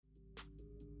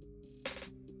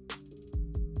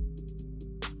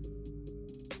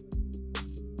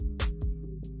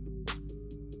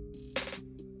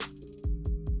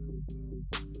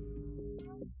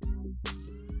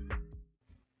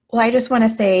Well, I just want to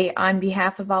say, on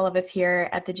behalf of all of us here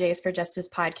at the Jays for Justice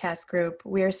podcast group,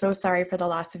 we are so sorry for the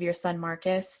loss of your son,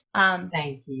 Marcus.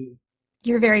 Thank you.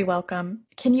 You're very welcome.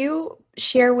 Can you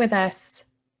share with us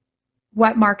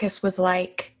what Marcus was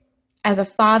like as a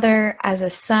father, as a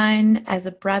son, as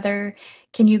a brother?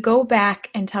 Can you go back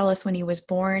and tell us when he was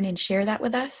born and share that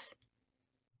with us?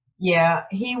 Yeah,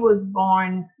 he was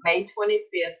born May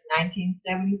 25th,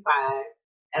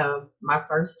 1975, my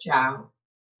first child.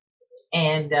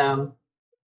 And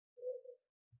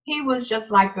he was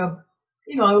just like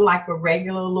like a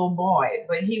regular little boy,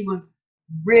 but he was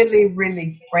really,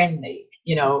 really friendly,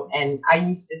 and I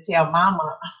used to tell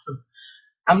Mama,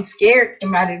 I'm scared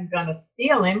somebody's gonna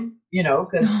steal him,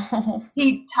 because Oh,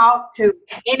 he talked to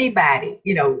anybody,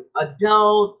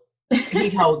 adults.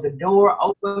 He'd hold the door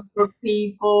open for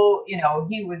people.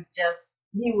 He was,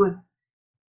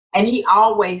 and he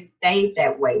always stayed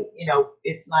that way.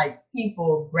 It's like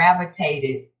people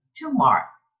gravitated to Mark,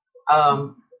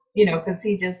 because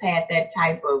he just had that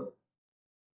type of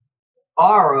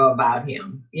aura about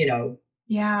him,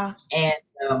 yeah. and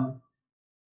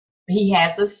he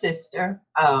has a sister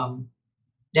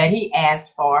that he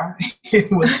asked for.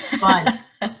 It was fun.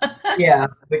 Yeah,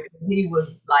 because he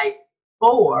was like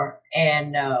 4,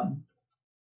 and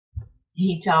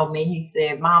he told me, he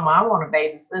said, "Mama, I want a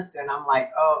baby sister," and I'm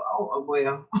like, "Oh,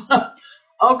 well,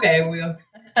 okay, we'll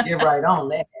get right on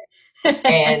that."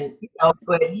 And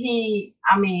but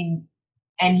I mean,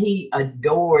 and he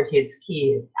adored his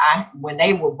kids. When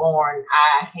they were born,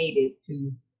 I hated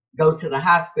to go to the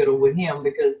hospital with him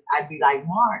because I'd be like,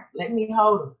 "Mark, let me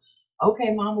hold him."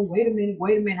 Okay, Mama, wait a minute,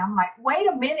 wait a minute. I'm like, wait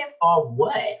a minute for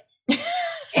what?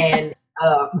 And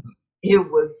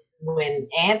it was when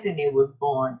Anthony was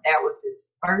born. That was his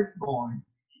firstborn.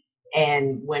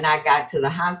 And when I got to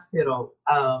the hospital,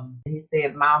 he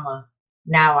said, "Mama,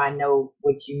 now I know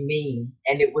what you mean."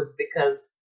 And it was because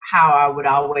how I would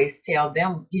always tell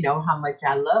them, how much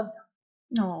I loved them.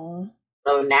 No.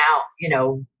 So now,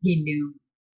 he knew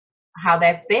how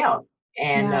that felt.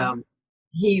 And Yeah.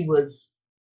 he was,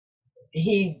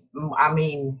 he, I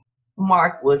mean,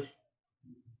 Mark was,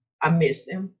 I miss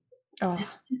him. Oh.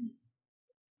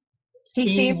 He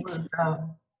He seemed was,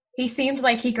 he seemed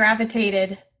like he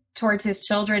gravitated towards his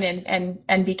children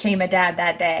and became a dad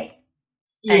that day.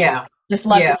 And yeah, just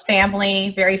loved yeah. his family,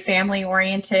 very family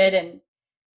oriented. And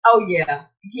Oh yeah,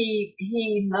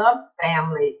 he loved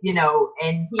family,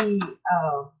 and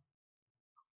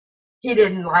he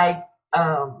didn't like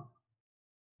for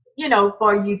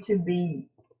you to be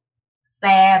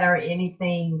sad or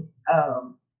anything.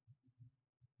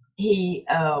 He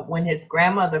When his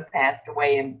grandmother passed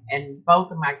away, and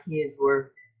both of my kids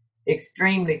were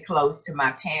extremely close to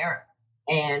my parents,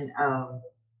 and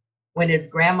when his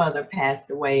grandmother passed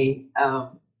away,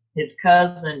 his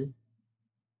cousin,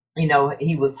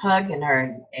 he was hugging her,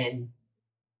 and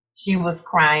she was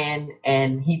crying,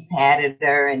 and he patted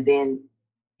her, and then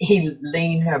he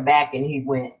leaned her back and he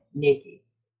went, "Nikki."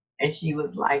 And she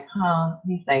was like, "Huh?"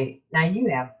 He say, "Now you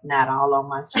have snot all on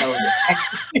my shoulder."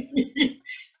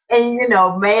 And,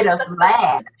 made us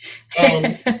laugh.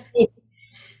 And he,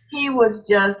 he was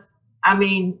just, I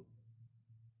mean,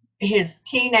 his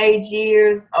teenage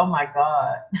years, oh my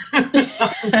God.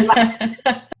 Like,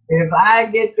 if I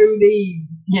get through these,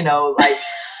 like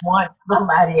once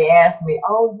somebody asked me,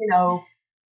 "Oh,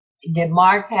 did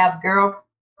Mark have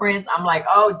girlfriends?" I'm like,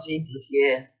 "Oh Jesus,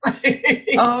 yes."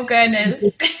 oh goodness.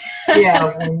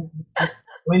 Yeah,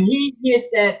 when he hit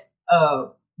that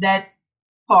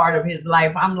part of his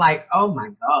life, I'm like, "Oh my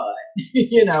God,"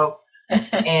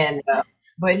 And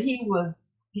but he was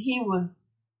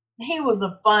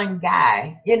a fun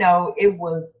guy. It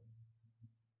was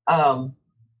um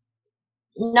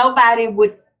nobody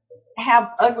would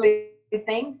have ugly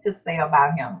things to say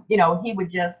about him. He would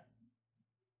just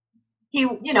he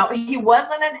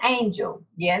wasn't an angel.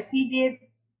 Yes, he did,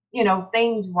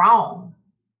 things wrong,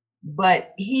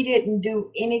 but he didn't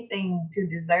do anything to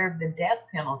deserve the death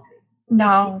penalty.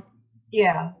 No.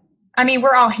 Yeah. I mean,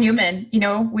 we're all human,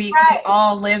 we Right,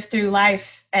 all live through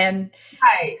life and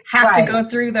right, have to right. go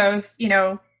through those,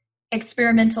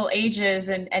 experimental ages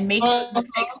and make those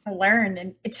mistakes Mhm. to learn.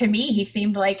 And to me, he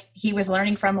seemed like he was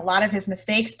learning from a lot of his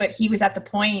mistakes, but he was at the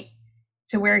point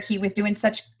to where he was doing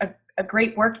such a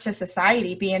great work to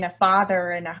society, being a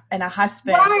father and a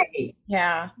husband. Right,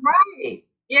 Yeah. right.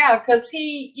 Yeah, because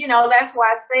that's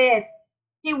why I said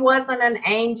he wasn't an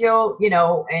angel,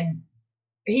 and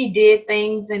he did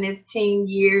things in his teen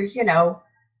years,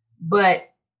 but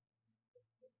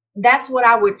that's what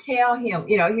I would tell him.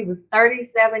 He was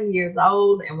 37 years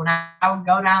old, and when I would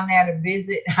go down there to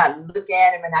visit, I'd look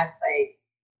at him and I'd say,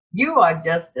 you are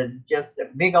just a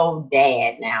big old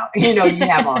dad now. You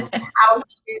have on your house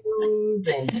shoes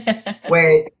and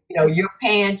where your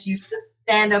pants used to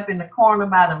stand up in the corner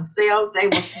by themselves. They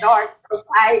will start so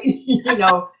tight.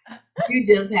 You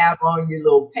just have on your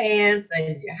little pants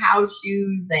and your house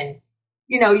shoes, and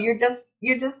you're just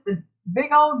a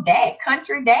big old dad,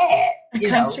 country dad. A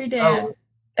country dad.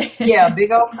 So yeah,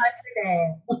 big old country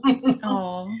dad.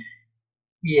 Oh.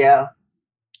 Yeah,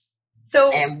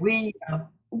 So and we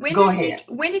when go did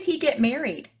ahead. he get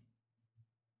married?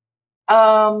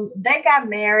 They got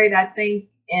married, I think,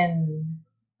 in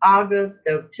August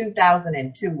of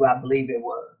 2002, I believe it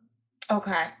was.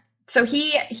 Okay. So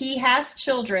he has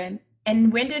children,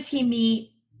 and when does he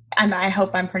meet? I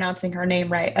hope I'm pronouncing her name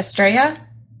right. Estrella?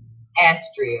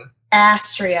 Astria.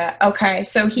 Astria. Okay.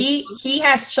 So he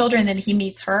has children, then he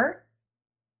meets her.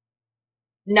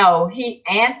 No,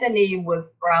 Anthony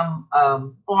was from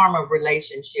former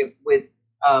relationship with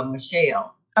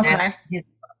Michelle. Okay. That's his,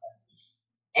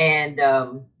 and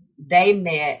they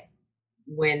met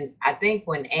when I think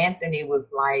when Anthony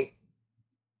was like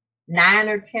 9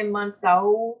 or 10 months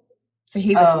old. So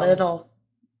he was Um, little.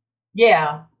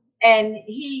 yeah, and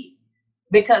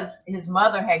because his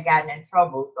mother had gotten in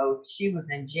trouble, so she was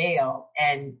in jail,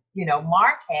 and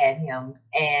Mark had him,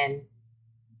 and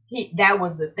that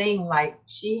was the thing. Like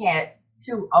she had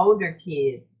two older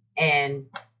kids, and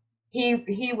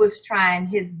he was trying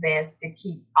his best to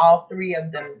keep all three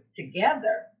of them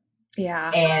together,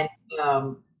 Yeah. and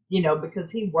because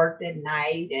he worked at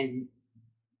night, and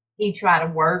he tried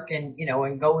to work and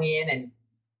and go in and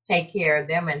take care of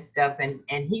them and stuff, and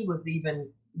he was even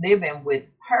living with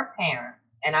her parents.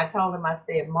 And I told him, I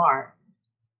said, Mark,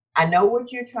 I know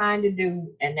what you're trying to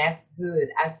do, and that's good.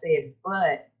 I said,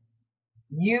 but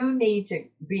you need to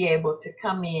be able to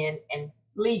come in and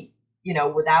sleep,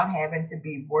 without having to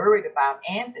be worried about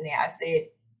Anthony. I said,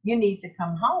 you need to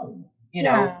come home.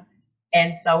 Yeah.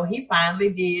 And so he finally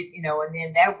did, and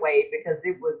then that way, because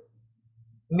it was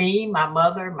me, my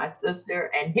mother, my sister,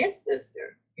 and his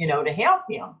sister, to help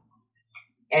him.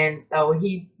 And so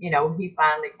he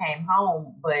finally came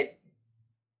home. But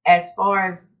as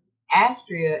far as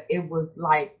Astria, it was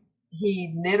like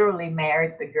he literally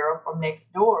married the girl from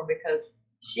next door because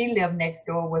she lived next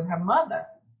door with her mother.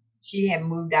 She had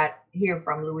moved out here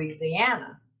from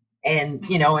Louisiana. And,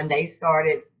 and they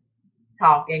started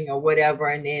talking or whatever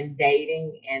and then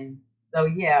dating. And so,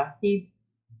 yeah, she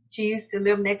used to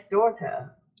live next door to us.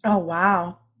 Oh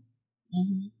wow.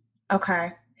 Hmm.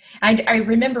 Okay. I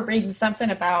remember reading something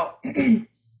about them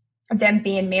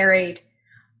being married.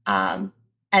 Um,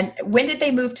 and when did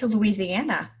they move to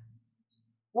Louisiana?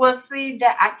 Well, see,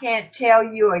 that I can't tell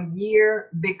you a year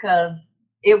because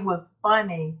it was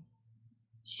funny.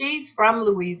 She's from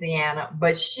Louisiana,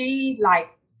 but she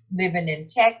liked living in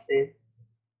Texas,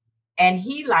 and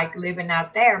he liked living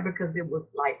out there because it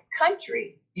was like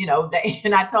country.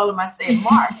 And I told him, I said,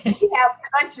 Mark, we have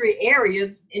country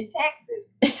areas in Texas.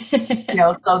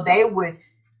 So they would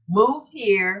move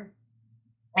here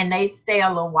and they'd stay a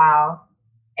little while,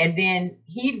 and then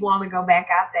he'd want to go back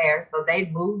out there, so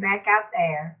they'd move back out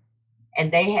there,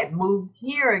 and they had moved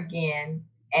here again,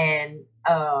 and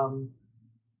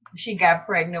she got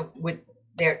pregnant with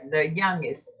the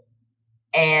youngest,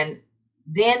 and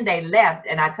then they left,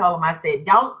 and I told them, I said,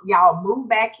 don't y'all move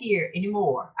back here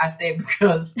anymore. I said,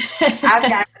 because I've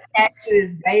got to attach to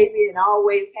this baby and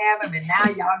always have him, and now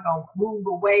y'all gonna move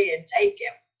away and take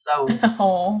him. So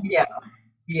Oh, yeah,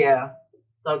 yeah.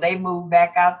 So they moved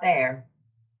back out there.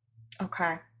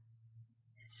 okay.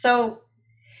 So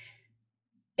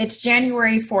it's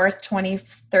January 4th,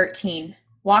 2013.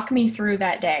 Walk me through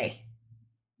that day.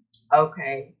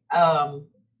 Okay.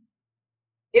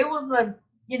 It was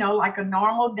like a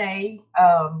normal day.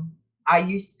 I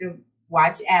used to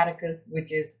watch Atticus,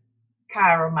 which is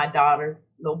Kyra, my daughter's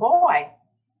little boy.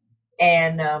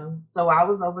 And so I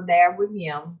was over there with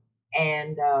him,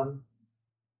 and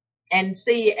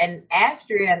see, and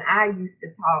Astrid and I used to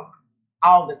talk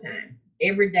all the time,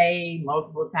 every day,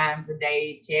 multiple times a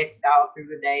day, text all through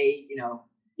the day.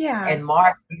 Yeah. And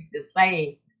Mark used to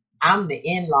say, I'm the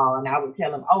in-law, and I would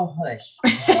tell him, oh, hush.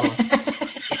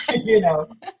 you know.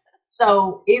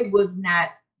 So it was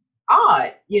not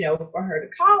odd, for her to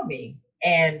call me.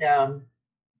 And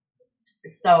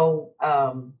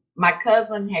my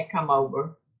cousin had come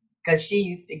over because she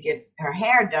used to get her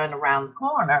hair done around the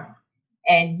corner.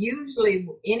 And usually,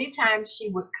 anytime she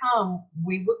would come,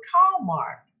 we would call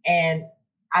Mark. And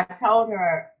I told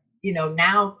her,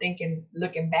 now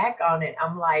looking back on it,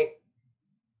 I'm like,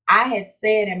 I had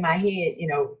said in my head,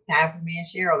 it's time for me and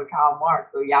Cheryl to call Mark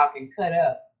so y'all can cut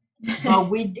up. But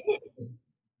we didn't.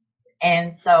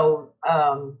 And so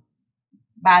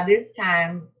by this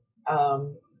time,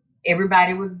 um,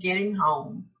 everybody was getting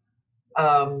home.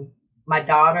 Um, my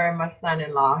daughter and my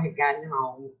son-in-law had gotten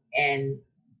home, and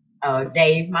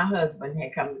Dave, my husband,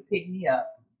 had come to pick me up,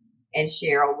 and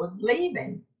Cheryl was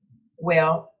leaving.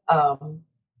 Well,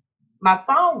 my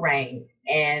phone rang,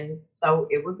 and so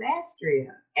it was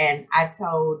Astria. And I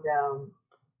told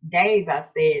Dave, I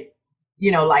said,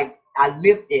 like I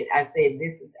lifted, I said,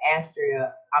 "This is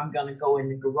Astria. I'm going to go in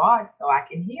the garage so I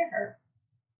can hear her."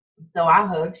 So I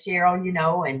hugged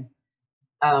Cheryl, and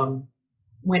um,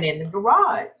 went in the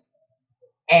garage.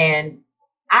 And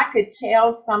I could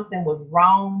tell something was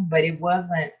wrong, but it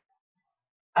wasn't,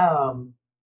 um,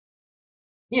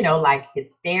 like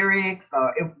hysterics,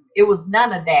 or it was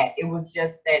none of that. It was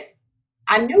just that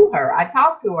I knew her. I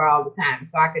talked to her all the time,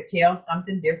 so I could tell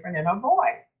something different in her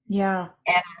voice. Yeah.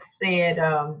 And I said,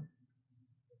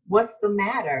 "What's the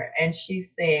matter?" And she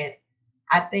said,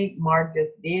 "I think Mark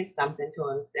just did something to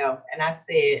himself." And I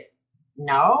said,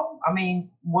 "No, I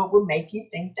mean, what would make you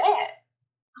think that?"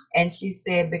 And she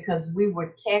said, "Because we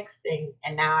were texting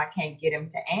and now I can't get him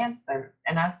to answer."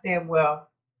 And I said, "Well,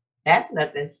 that's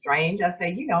nothing strange." I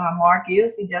said, "You know how Mark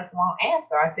is, he just won't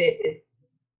answer." I said,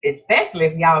 "Especially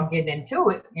if y'all get into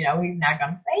it, he's not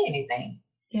going to say anything."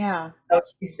 Yeah. So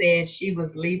she said she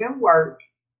was leaving work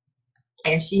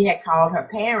and she had called her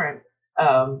parents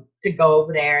to go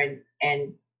over there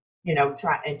and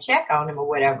try and check on him or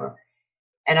whatever.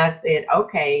 And I said,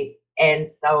 "Okay."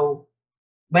 And so,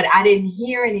 but I didn't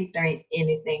hear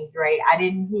anything, Dre. I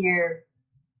didn't hear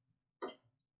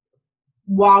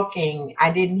walking.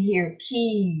 I didn't hear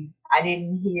keys. I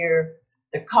didn't hear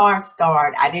the car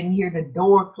start. I didn't hear the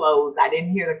door close. I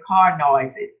didn't hear the car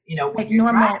noises, when Like you're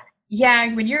driving. normal.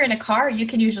 Yeah, when you're in a car, you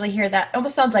can usually hear that. It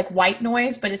almost sounds like white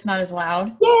noise, but it's not as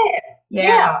loud. Yes,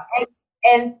 Yeah. yeah.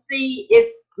 And see,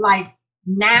 it's like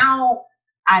now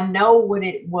I know what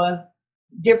it was,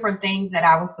 different things that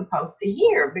I was supposed to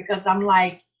hear, because I'm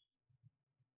like,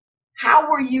 how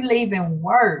were you leaving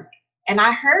work? And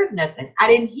I heard nothing. I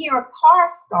didn't hear a car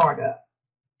start up.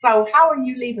 So how are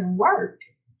you leaving work?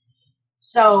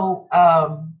 So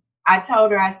I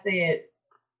told her, I said,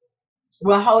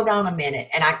 "Well, hold on a minute."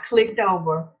 And I clicked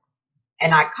over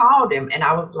and I called him and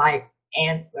I was like,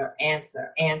 "Answer,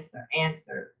 answer, answer,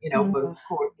 answer," but Ugh. of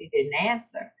course he didn't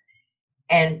answer.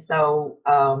 And so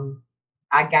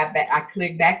I got back, I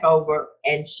clicked back over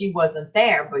and she wasn't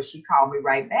there, but she called me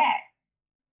right back.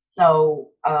 So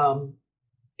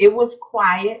it was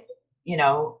quiet,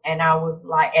 and I was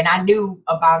like, and I knew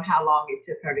about how long it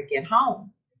took her to get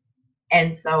home.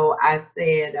 And so I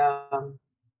said,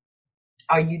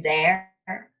 "Are you there?"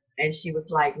 And she was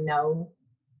like, "No."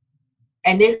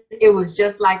 And it was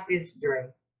just like this, Dre.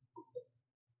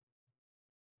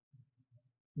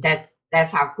 That's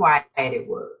how quiet it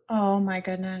was. Oh my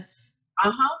goodness.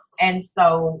 Uh-huh. And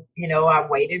so, I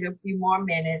waited a few more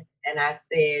minutes and I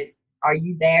said, "Are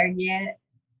you there yet?"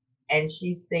 And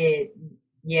she said,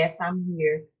 "Yes, I'm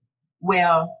here."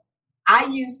 Well, I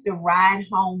used to ride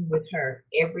home with her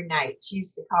every night. She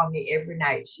used to call me every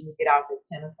night. She would get off at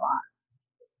 10 o'clock.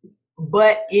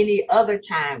 But any other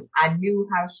time, I knew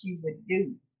how she would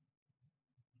do.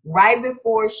 Right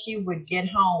before she would get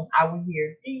home, I would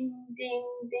hear ding, ding,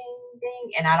 ding,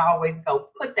 ding. And I'd always go,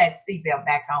 "Put that seatbelt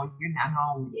back on. You're not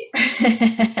home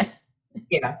yet."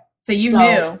 Yeah. So you So,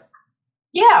 knew.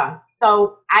 yeah.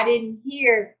 So I didn't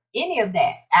hear any of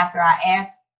that after I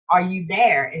asked, "Are you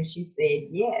there?" And she said,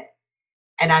 "Yes."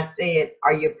 And I said,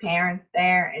 "Are your parents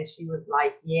there?" And she was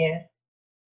like, "Yes."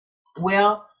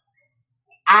 Well,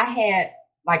 I had,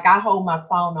 like, I hold my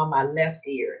phone on my left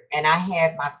ear and I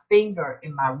had my finger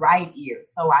in my right ear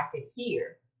so I could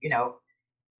hear,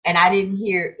 and I didn't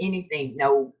hear anything,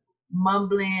 no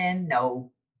mumbling,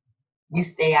 no "you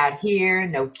stay out here,"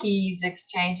 no keys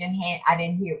exchanging hand. I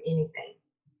didn't hear anything.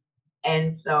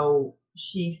 And so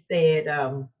she said,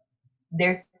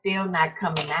 "They're still not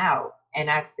coming out." And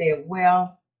I said,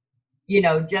 "Well,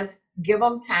 just give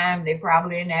them time. They're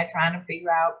probably in there trying to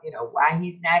figure out, why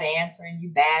he's not answering you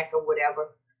back or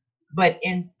whatever." But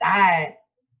inside,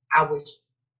 I was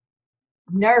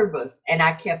nervous and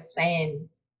I kept saying,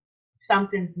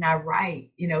 "Something's not right.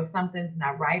 Something's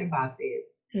not right about this."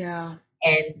 Yeah.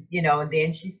 And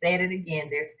then she said it again,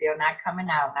 "They're still not coming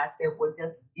out." And I said, "Well,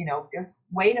 just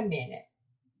wait a minute."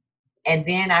 And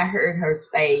then I heard her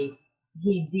say,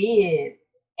 "He did."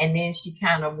 And then she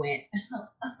kind of went,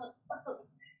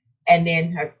 and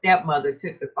then her stepmother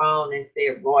took the phone and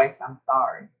said, "Royce, I'm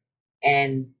sorry."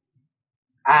 And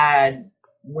I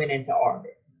went into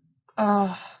orbit.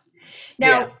 Oh.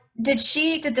 Yeah. Now, did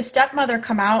the stepmother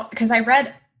come out? Because I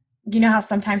read you know how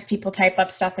sometimes people type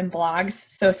up stuff in blogs,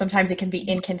 so sometimes it can be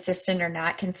inconsistent or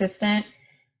not consistent.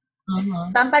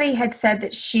 Hmm. Somebody had said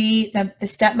that the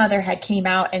stepmother had came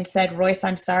out and said, Royce,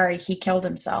 I'm sorry, he killed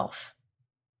himself.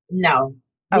 No,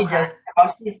 he Okay. just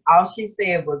all she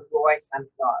said was, "Royce, I'm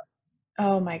sorry."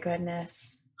 Oh my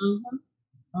goodness. Hmm.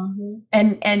 Hmm.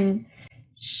 And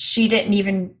she didn't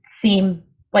even seem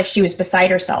like she was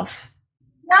beside herself.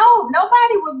 No,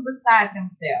 nobody was beside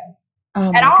themselves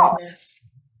Oh at my all. goodness.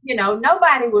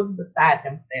 Nobody was beside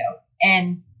themselves,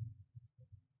 and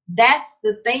that's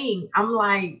the thing. I'm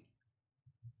like,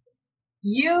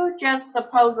 you just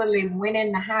supposedly went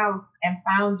in the house and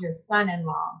found your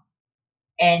son-in-law,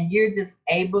 and you're just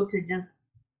able to just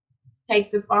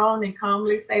take the phone and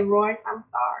calmly say, "Royce, I'm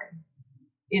sorry."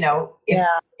 If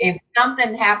Yeah.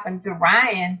 something happened to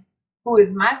Ryan, who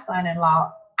is my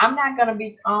son-in-law, I'm not gonna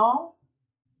be calm.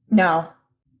 No.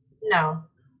 No.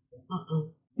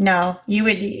 Mm-mm. No. You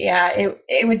would, yeah,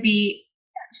 it would be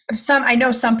some, I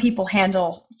know some people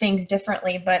handle things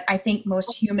differently, but I think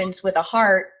most humans with a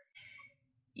heart,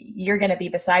 you're going to be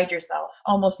beside yourself,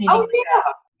 almost needing Oh like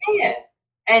yeah, yes.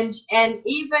 And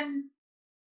even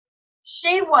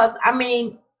she was, I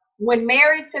mean, when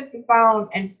Mary took the phone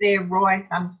and said, "Royce,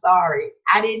 I'm sorry,"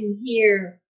 I didn't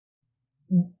hear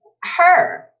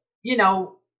her, you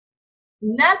know,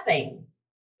 nothing.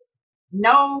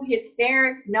 No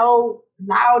hysterics, no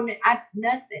loudness,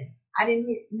 nothing. I didn't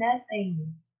hear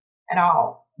nothing at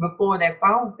all before that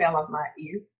phone fell off my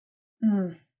ear. a,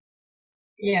 mm,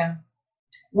 Yeah.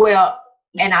 Well,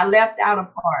 and I left out a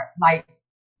part. Like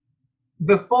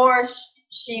before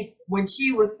when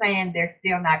she was saying they're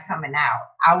still not coming out,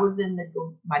 I was in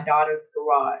my daughter's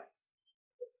garage,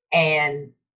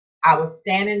 and I was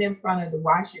standing in front of the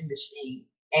washing machine,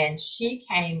 and she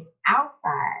came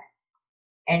outside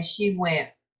and she went,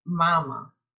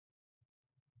 "Mama,"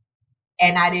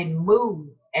 and I didn't move.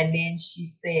 And then she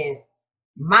said,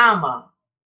 "Mama,"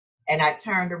 and I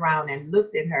turned around and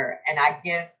looked at her. And I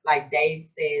guess, like Dave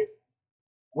says,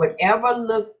 whatever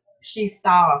look she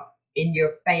saw in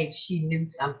your face, she knew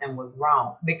something was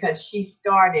wrong, because she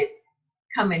started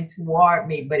coming toward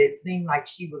me, but it seemed like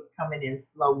she was coming in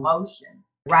slow motion.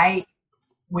 Right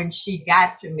when she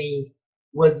got to me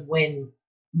was when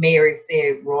Mary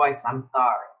said, "Royce, I'm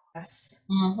sorry." yes.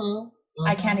 Mm-hmm.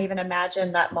 I can't Mm-hmm. even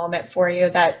imagine that moment for you.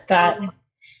 That God.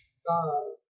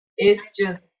 It's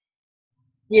just,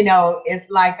 it's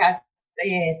like I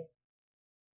said,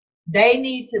 they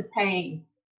need to pay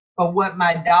for what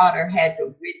my daughter had to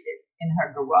witness in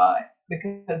her garage,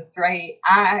 because Dre,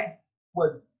 I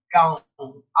was gone.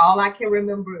 All I can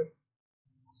remember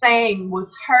saying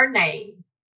was her name.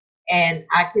 And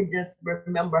I could just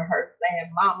remember her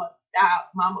saying, "Mama, stop.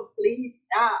 Mama, please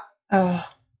stop." oh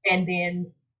And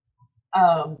then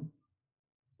um,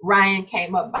 Ryan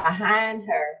came up behind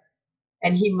her,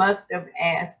 and he must have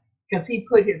asked, because he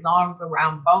put his arms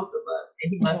around both of us,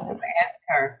 and he must have yeah. asked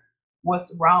her,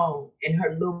 "What's wrong?" And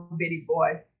her little bitty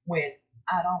voice went,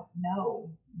 "I don't know."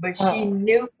 But she Oh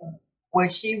knew what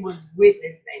she was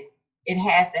witnessing. It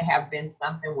had to have been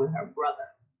something with her brother.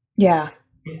 yeah.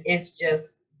 It's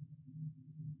just,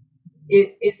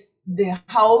 it's the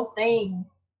whole thing.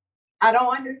 I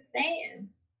don't understand.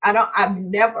 I've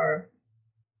never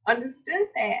understood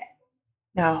that.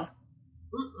 No.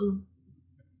 Mm-mm.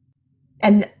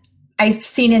 And I've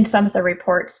seen in some of the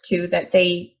reports too that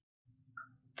they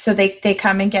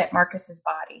come and get Marcus's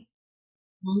body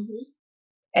Hmm.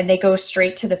 and they go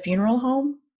straight to the funeral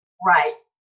home. Right.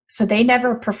 So they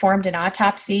never performed an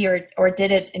autopsy or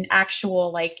did an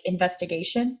actual like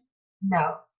investigation.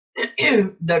 No.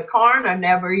 The coroner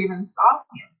never even saw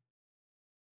him.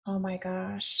 Oh my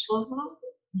gosh. Hmm.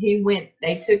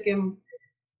 They took him,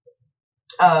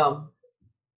 um,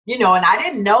 and I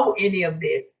didn't know any of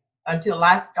this until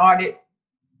I started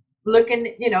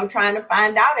looking, trying to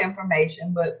find out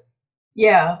information. But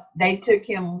yeah, they took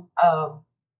him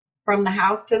from the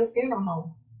house to the funeral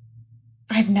home.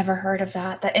 I've never heard of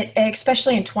that.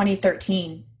 Especially in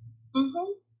 2013. Hmm.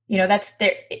 That's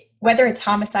there. Whether it's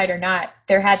homicide or not,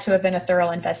 there had to have been a thorough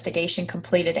investigation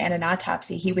completed and an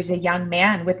autopsy. He was a young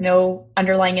man with no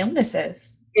underlying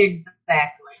illnesses.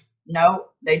 Exactly. No,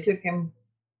 they took him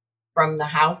from the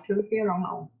house to the funeral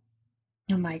home.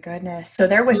 Oh my goodness. So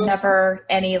there was Mhm. never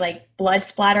any like blood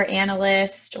splatter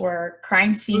analyst or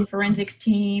crime scene forensics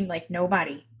team, like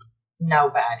nobody.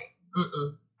 Nobody.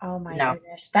 Mm-mm. Oh my No.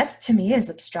 goodness. That to me is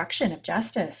obstruction of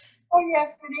justice. Oh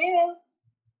yes, it is.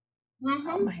 Oh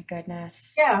Mm-hmm. my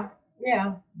goodness. Yeah,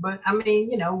 yeah. But I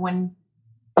mean, when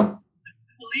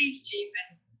police chief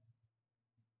is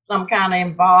some kind of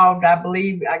involved, I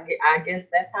believe, I guess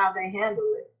that's how they handle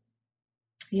it.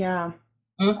 Yeah.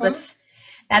 Mm-hmm.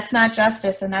 That's not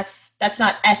justice, and that's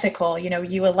not ethical. You know,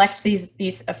 you elect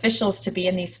these officials to be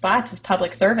in these spots as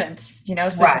public servants, you know,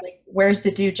 so it's Right. like, where's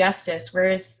the due justice?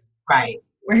 Right.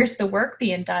 Where's the work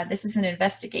being done? This is an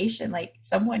investigation. Like,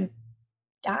 someone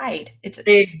died. It's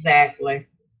Exactly.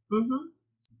 Mm-hmm.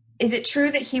 Is it true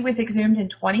that he was exhumed in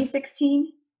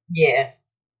 2016? Yes.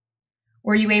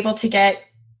 Were you able to get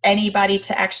anybody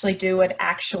to actually do an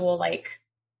actual like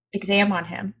exam on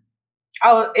him?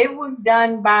 Oh, it was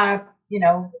done by,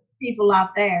 people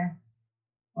out there.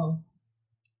 Oh,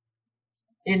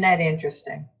 isn't that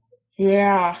interesting?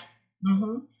 Yeah.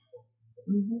 Mm-hmm.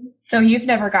 Mm-hmm. So you've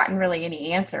never gotten really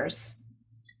any answers.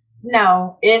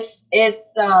 No, it's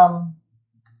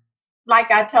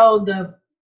like I told the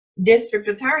district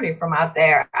attorney from out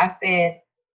there, I said,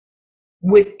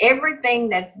 with everything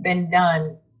that's been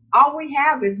done, all we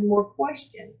have is more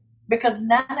questions because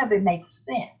none of it makes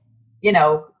sense. You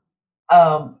know,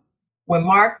 um, when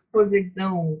Mark was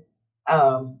exhumed,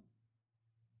 um,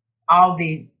 all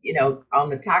these, on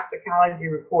the toxicology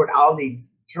report, all these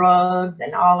drugs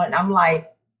and all, and I'm like,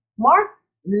 Mark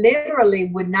literally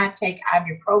would not take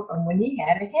ibuprofen when he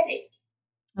had a headache.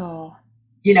 Oh.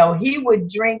 He would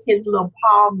drink his little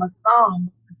Paul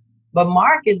Masson, but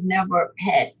Mark has never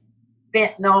had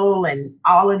fentanyl and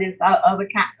all of this other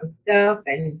kind of stuff.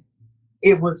 And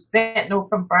it was fentanyl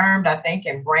confirmed, I think,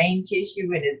 in brain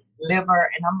tissue in his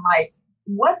liver. And I'm like,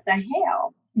 what the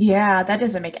hell? Yeah, that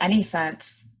doesn't make any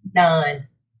sense. None,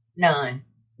 none.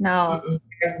 No. Mm-mm.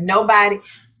 There's nobody.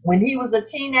 When he was a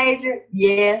teenager,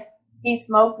 yes, he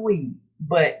smoked weed,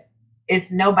 but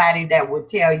it's nobody that would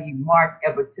tell you Mark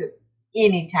ever took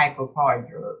any type of hard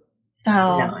drugs.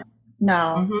 No. None.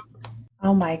 No. Mm-hmm.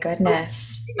 Oh my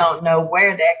goodness. You don't know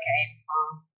where that came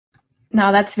from.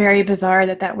 No, that's very bizarre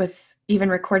that that was even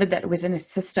recorded, that it was in his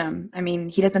system. I mean,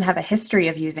 he doesn't have a history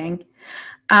of using.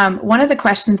 One of the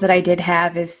questions that I did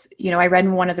have is, you know, I read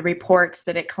in one of the reports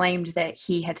that it claimed that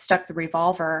he had stuck the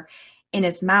revolver in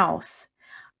his mouth.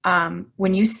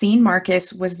 When you seen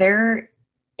Marcus, was there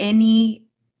any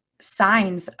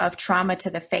signs of trauma to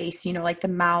the face, you know, like the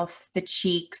mouth, the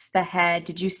cheeks, the head?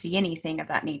 Did you see anything of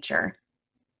that nature?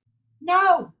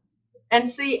 No. And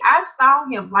see, I saw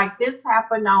him like this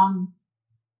happened on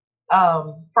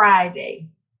Friday,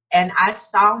 and I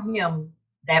saw him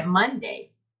that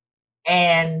Monday,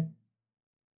 and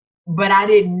but I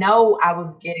didn't know I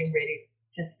was getting ready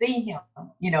to see him.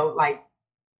 Like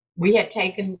we had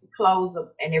taken clothes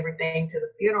and everything to the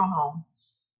funeral home,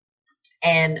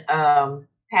 and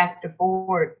Pastor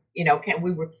Ford,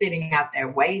 we were sitting out there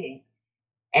waiting,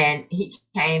 and he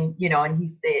came, and he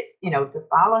said, to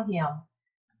follow him,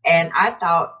 and I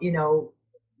thought,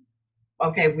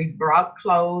 okay, we brought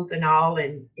clothes and all,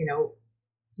 and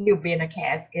he'll be in a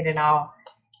casket and all.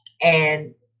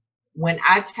 And when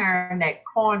I turned that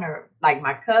corner, like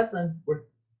my cousins were,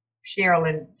 Cheryl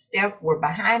and Steph were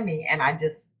behind me, and I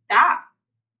just stopped.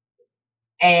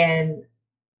 And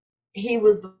he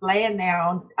was laying there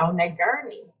on that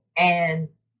gurney and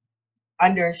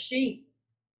under a sheet.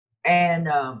 And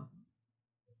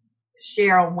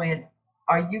Cheryl went,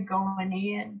 "Are you going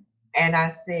in?" And I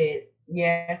said,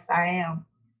 "Yes, I am."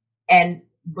 And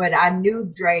but I knew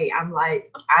Dre. I'm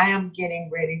like, I am getting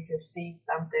ready to see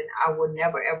something I will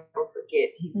never ever forget.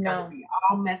 He's gonna No. be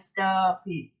all messed up.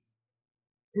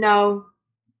 No,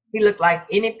 he looked like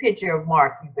any picture of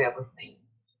Mark you've ever seen.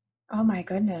 Oh my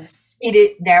goodness.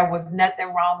 There was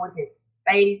nothing wrong with his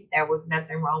face. There was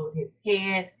nothing wrong with his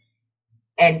head.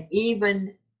 And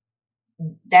even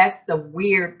that's the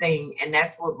weird thing. And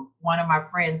that's what one of my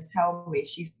friends told me.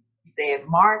 She said,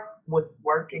 Mark was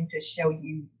working to show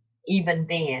you even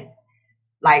then.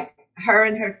 Like her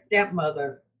and her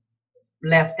stepmother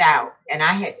left out, and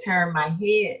I had turned my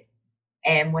head.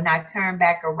 And when I turned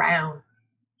back around,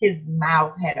 his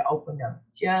mouth had opened up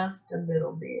just a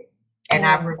little bit. And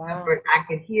I Oh, wow. remembered I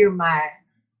could hear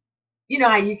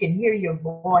how you can hear your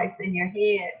voice in your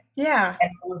head. Yeah. And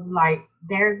it was like,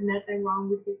 there's nothing wrong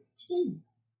with his teeth.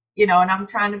 And I'm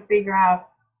trying to figure out,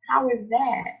 how is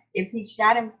that if he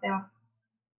shot himself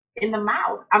in the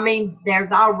mouth? I mean,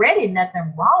 there's already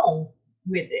nothing wrong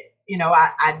with it,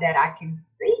 that I can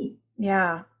see.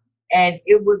 Yeah. And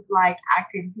it was like I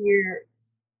could hear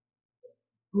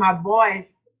my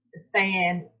voice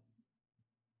saying,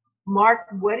 Mark,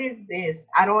 what is this?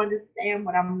 I don't understand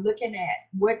what I'm looking at.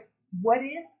 What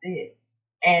is this?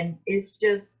 And it's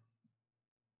just,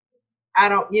 I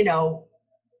don't,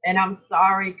 and I'm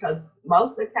sorry because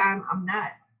most of the time I'm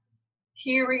not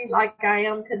teary like I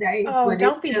am today, Oh, but it's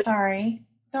don't be just, sorry.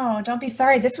 No, don't be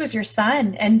sorry. This was your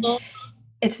son, and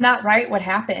it's not right what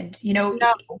happened. You know,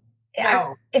 no,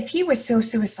 no. if he was so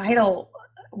suicidal,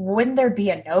 wouldn't there be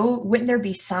a note? Wouldn't there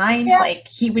be signs Yeah. like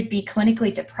he would be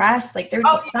clinically depressed? Like there would be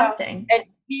Oh yeah. something. And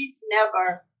he's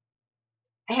never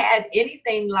had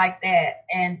anything like that.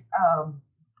 And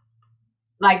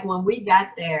like when we got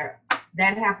there,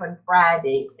 that happened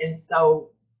Friday, and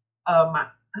so my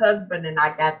husband and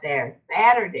I got there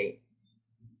Saturday,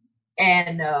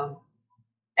 and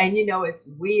it's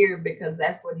weird because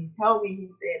that's what he told me. He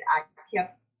said I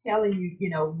kept telling you,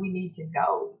 we need to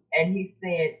go, and he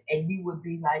said, and you would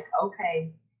be like,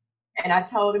 okay, and I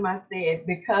told him, I said,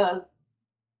 because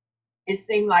it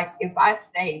seemed like if I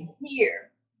stayed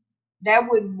here, that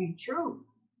wouldn't be true,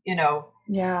 you know.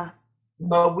 Yeah.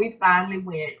 But we finally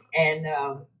went, and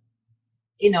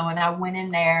and I went in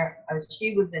there.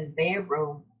 She was in the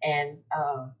bedroom, and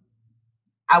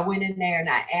I went in there and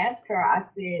I asked her. I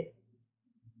said,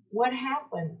 "What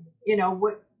happened?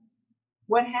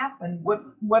 What happened?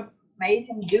 What made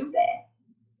him do that?"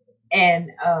 And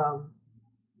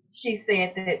she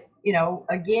said that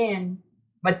again,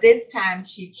 but this time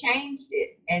she changed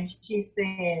it, and she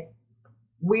said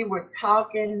we were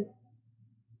talking,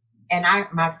 and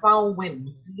my phone went,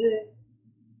 zzz,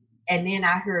 and then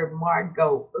I heard Mark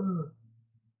go, ugh.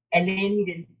 And then he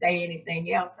didn't say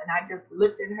anything else. And I just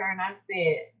looked at her and I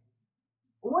said,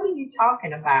 what are you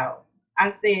talking about? I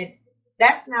said,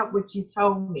 that's not what you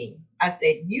told me. I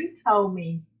said, you told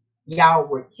me y'all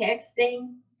were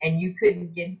texting and you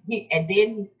couldn't and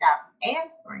then he stopped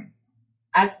answering.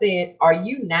 I said, are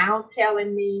you now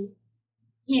telling me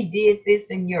he did this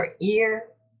in your ear?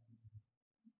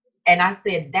 And I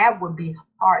said, that would be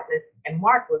heartless. And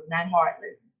Mark was not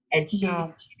heartless. And she No.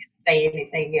 didn't say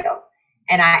anything else.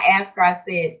 And I asked her, I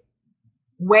said,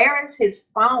 where is his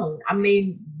phone? I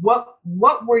mean, what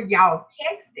were y'all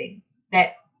texting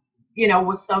that,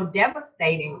 was so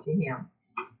devastating to him?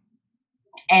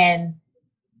 And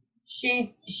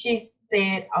she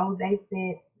said, oh, they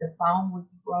said the phone was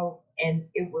broke and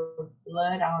it was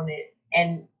blood on it.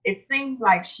 And it seems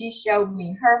like she showed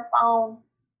me her phone,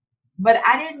 but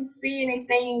I didn't see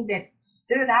anything that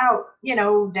stood out,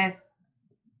 that's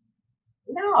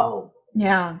no.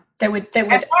 Yeah. That And would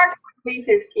Mark would leave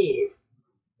his kids.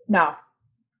 no.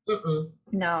 Mm-mm.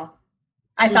 No.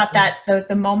 I thought Mm-mm. that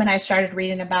the moment I started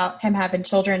reading about him having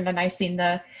children, and I seen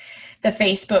the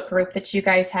Facebook group that you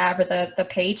guys have, or the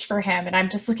page for him, and I'm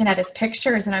just looking at his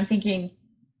pictures and I'm thinking,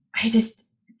 I just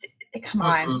come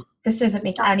on. Mm-mm. This doesn't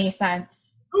make any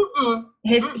sense. Mm-mm.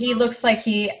 He looks like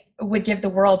he would give the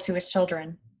world to his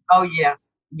children. Oh yeah,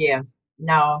 yeah.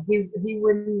 No, he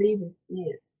wouldn't leave his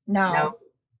kids. No. No.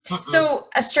 Mm-mm. So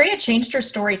Estrella changed her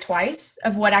story twice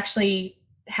of what actually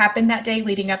happened that day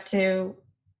leading up to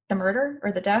the murder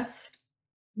or the death.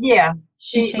 Yeah,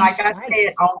 She like changed I said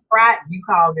twice. on Friday, you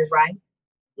called it right.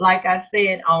 Like I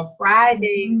said on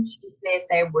Friday, Mm-hmm. she said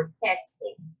they were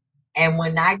texting, and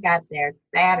when I got there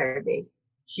Saturday,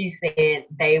 she said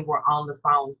they were on the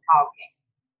phone talking.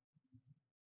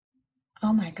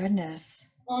 Oh my goodness.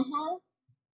 Mm-hmm.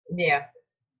 Yeah,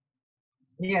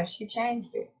 yeah. She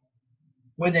changed it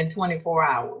within 24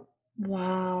 hours.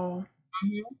 Wow.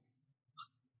 Mm-hmm.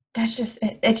 That's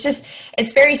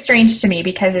it's very strange to me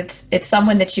because it's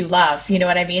someone that you love, you know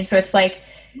what I mean? So it's like,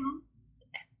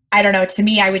 I don't know, to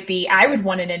me I would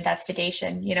want an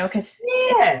investigation, cuz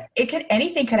Yes. it could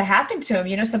anything could have happened to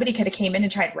him, somebody could have came in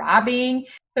and tried robbing.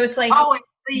 So it's like, Oh, and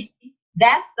see,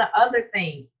 that's the other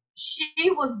thing. She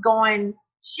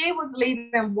was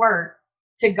leaving work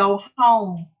to go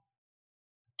home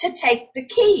to take the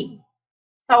key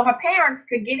so her parents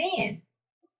could get in.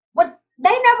 But they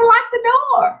never locked the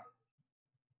door.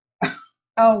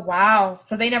 oh wow.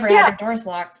 So they never had Yeah, their doors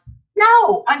locked.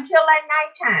 no, until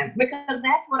at nighttime. Because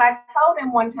that's what I told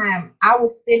him one time. I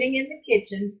was sitting in the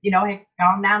kitchen, had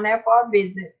gone down there for a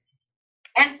visit,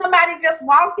 and somebody just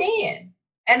walked in.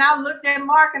 And I looked at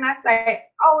Mark and I say,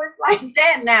 oh, it's like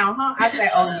that now, huh? I say,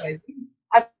 oh, yeah.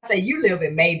 I say, you live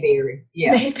in Mayberry.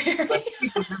 Yeah. Mayberry. But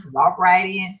people just walk right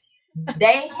in.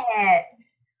 They had,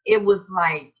 it was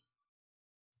like,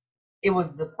 it was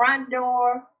the front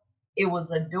door. It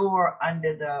was a door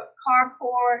under the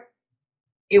carport.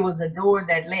 It was a door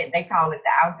that led, they call it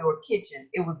the outdoor kitchen.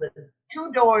 It was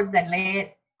two doors that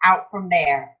led out from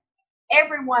there.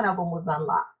 Every one of them was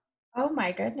unlocked. Oh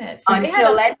my goodness. So they had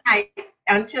until a at night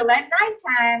until at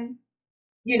nighttime,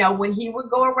 when he would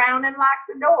go around and lock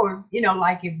the doors,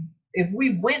 like if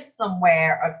we went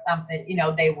somewhere or something,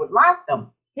 they would lock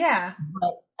them. yeah.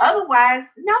 But otherwise,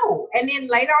 no. And then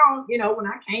later on, when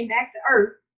I came back to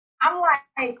Earth, I'm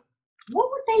like, what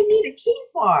would they need a key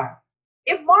for?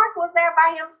 If Mark was there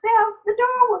by himself, the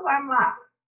door was unlocked.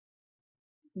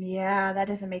 Yeah, that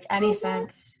doesn't make any Mhm.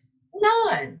 sense.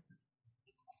 None.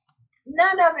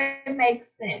 none of it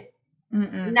makes sense.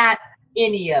 Mm-mm. Not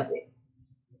any of it.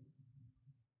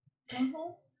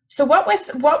 Mhm. So what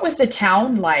was the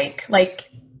town like? Like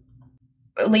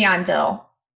Leonville?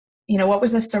 You know, what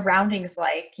was the surroundings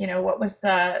like? You know, what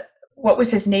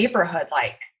was his neighborhood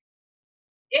like?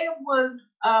 It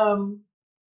was,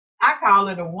 I call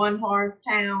it a one horse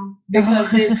town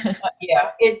because it's, Oh.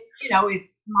 yeah, it's,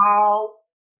 it's small.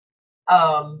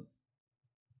 Um,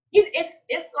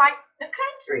 it's like the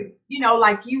country,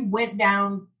 like you went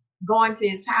down, going to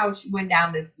his house, you went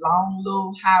down this long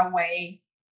little highway,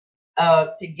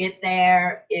 to get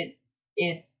there. It's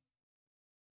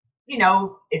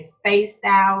spaced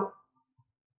out.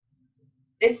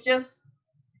 It's just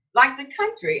like the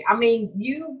country. I mean,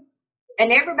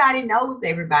 and everybody knows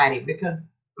everybody because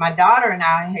my daughter and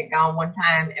I had gone one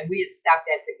time and we had stopped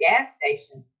at the gas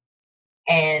station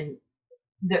and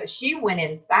she went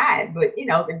inside, but the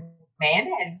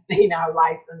man hadn't seen our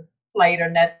license plate or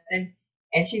nothing.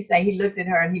 And she said he looked at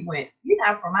her and he went, "You're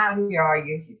not from out here, are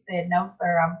you?" She said, "No,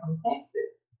 sir, I'm from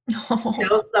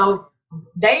Texas." So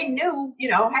they knew,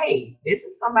 hey, this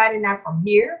is somebody not from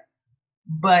here.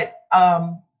 But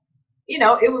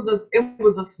it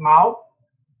was a small,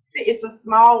 it's a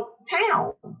small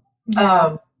town. Yeah.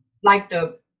 Um, like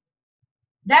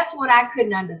that's what I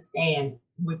couldn't understand.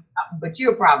 But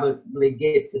you'll probably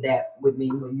get to that with me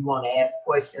when you want to ask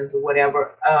questions or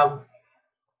whatever.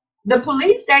 The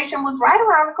police station was right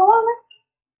around the corner.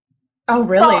 Oh, So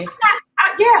really?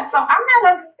 yeah, so I'm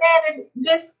not understanding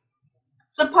this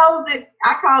supposed,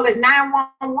 I call it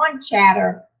 911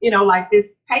 chatter. Like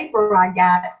this paper I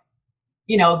got.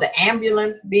 The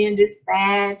ambulance being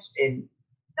dispatched, and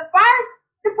the fire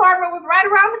department was right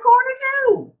around the corner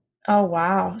too. Oh,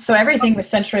 wow. So everything was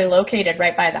centrally located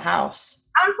right by the house.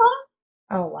 Uh-huh.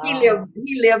 Oh, He wow. lived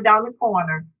he lived on the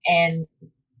corner, and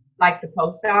like the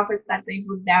post office, I think,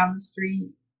 was down the street.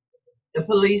 The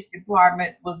police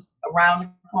department was around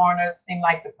the corner. It seemed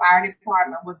like the fire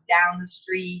department was down the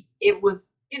street. It was,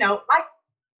 like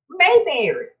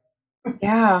Mayberry.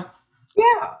 Yeah.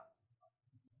 Yeah.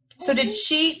 So Hmm.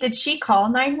 did she call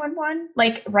 911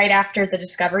 like right after the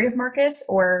discovery of Marcus,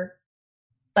 or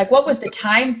like what was the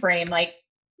time frame? Like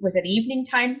was it evening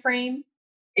time frame?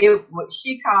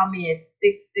 She called me at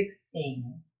 6:16,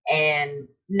 and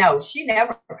no, she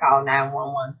never called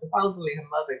 911. Supposedly her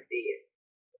mother did.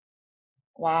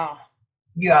 Wow.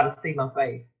 You ought to see my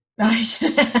face.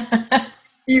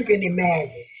 You can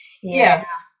imagine. Yeah. Yeah.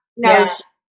 No, Yeah.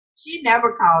 she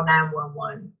never called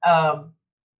 911.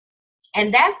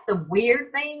 And that's the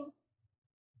weird thing.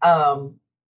 Um,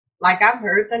 like I've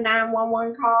heard the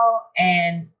 911 call,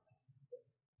 and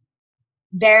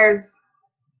there's,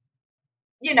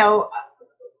 you know,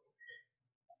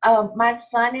 my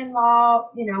son-in-law,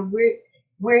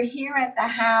 we're here at the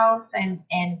house, and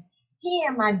he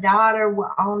and my daughter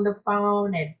were on the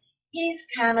phone, and he's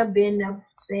kind of been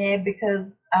upset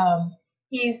because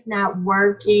he's not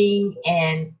working,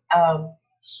 and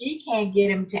she can't get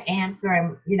him to answer,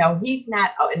 and he's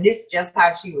not. Oh, and this is just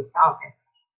how she was talking.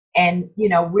 And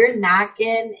we're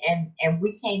knocking, and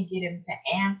we can't get him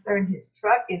to answer, and his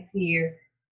truck is here,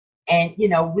 and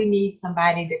we need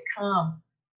somebody to come.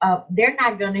 They're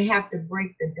not going to have to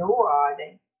break the door, are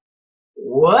they?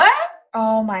 What?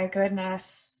 Oh my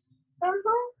goodness.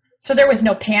 Uh-huh. So there was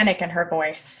no panic in her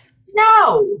voice.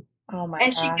 No. Oh my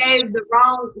And gosh.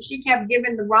 she kept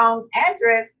giving the wrong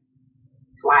address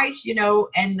twice,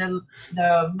 and the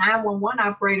 911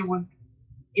 operator was,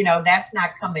 that's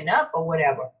not coming up or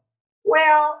whatever.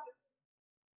 Well,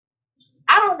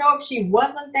 I don't know if she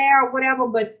wasn't there or whatever,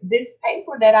 but this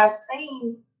paper that I've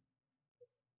seen,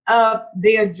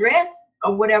 the address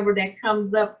or whatever that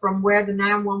comes up from where the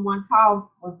 911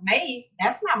 call was made,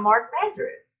 that's not Mark's address.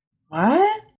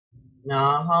 What?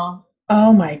 Uh-huh.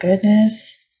 Oh my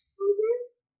goodness. Hmm.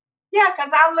 Yeah,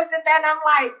 because I looked at that and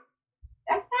I'm like,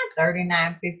 that's not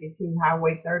 3952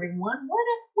 Highway 31.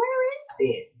 Where is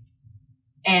this?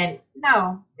 And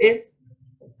no, it's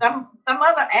some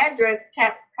other address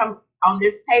kept come on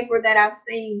this paper that I've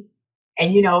seen.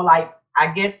 And like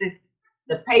I guess it's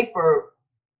the paper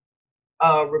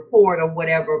report or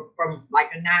whatever from like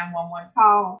a 911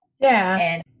 call, Yeah.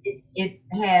 and it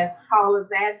has caller's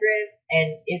address,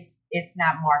 and it's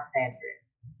not Mark's address.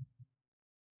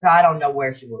 So I don't know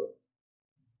where she was.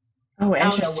 Oh, I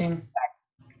don't know where. interesting.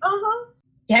 Uh-huh.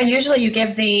 Yeah, usually you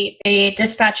give the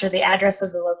dispatcher the address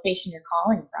of the location you're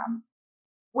calling from.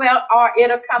 Well, or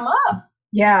it'll come up.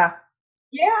 Yeah.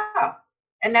 Yeah.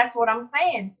 And that's what I'm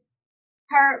saying.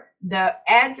 The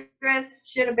address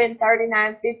should have been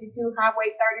 3952 Highway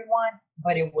 31,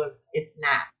 but it's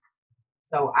not.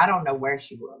 So I don't know where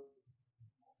she was.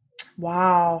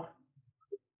 Wow.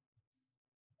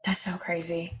 That's so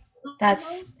crazy. Hmm.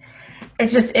 That's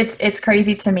it's just it's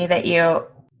crazy to me that you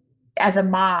as a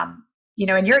mom,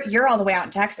 and you're all the way out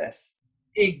in Texas.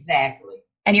 Exactly.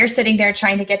 And you're sitting there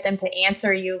trying to get them to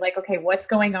answer you like, okay, what's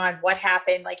going on? What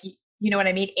happened? Like, you know what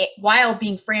I mean? While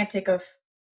being frantic of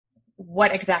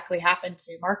what exactly happened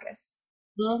to Marcus.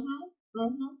 Hmm.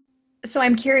 Hmm. So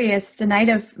I'm curious, the night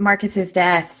of Marcus's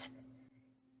death,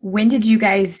 when did you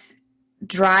guys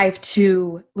drive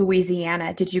to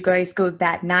Louisiana? Did you guys go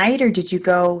that night or did you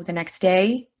go the next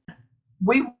day?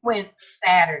 We went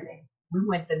Saturday. We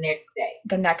went the next day.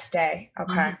 The next day.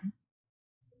 Okay. Hmm.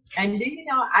 And do you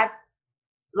know, I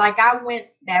went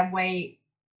that way.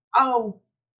 Oh,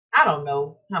 I don't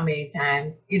know how many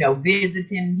times,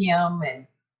 visiting him and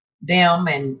them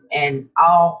and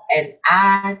all. And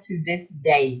I, to this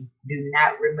day, do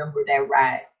not remember that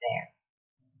ride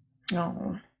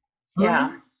Oh, there.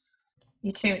 yeah.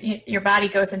 Hmm. Your body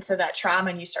goes into that trauma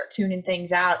and you start tuning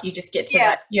things out. You just get to Yeah,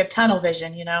 that, you have tunnel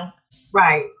vision.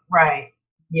 right, right.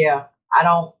 Yeah. I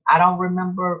don't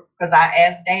remember because I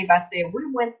asked Dave, I said, we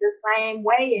went the same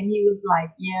way. And he was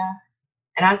like, yeah.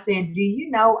 And I said, do you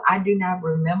know I do not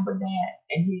remember that?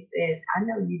 And he said, I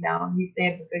know you don't. He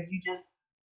said, because you just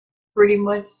pretty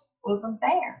much wasn't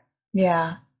there.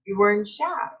 Yeah. You were in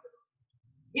shock.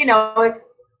 It's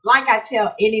like I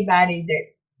tell anybody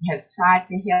that has tried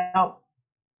to help,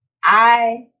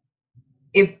 I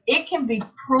if it can be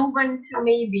proven to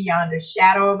me beyond a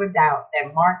shadow of a doubt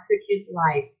that Mark took his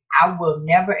life, I will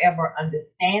never ever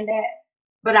understand that,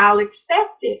 but I'll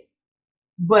accept it.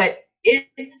 But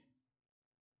it's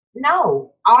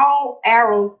no, all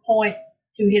arrows point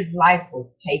to his life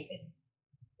was taken,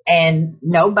 and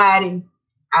nobody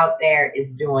out there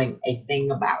is doing a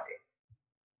thing about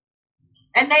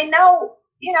it. And they know,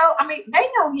 I mean, they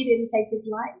know he didn't take his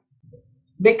life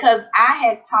because I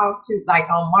had talked to, like,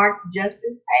 on Mark's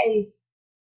Justice page,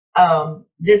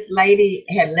 this lady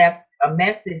had left a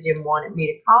message and wanted me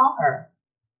to call her.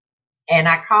 And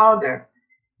I called her,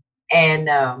 and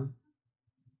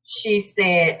she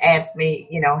said, asked me,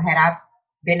 had I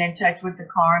been in touch with the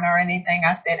coroner or anything?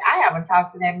 I said, I haven't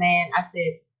talked to that man. I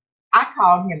said, I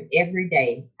called him every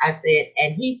day. I said,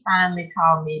 and he finally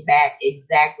called me back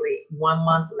exactly 1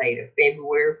 month later,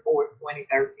 February 4th,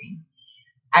 2013.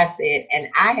 I said, and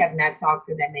I have not talked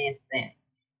to that man since.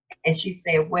 And she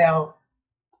said, well,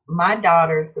 my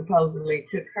daughter supposedly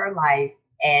took her life,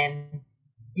 and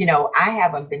I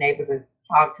haven't been able to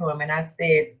talk to him. And I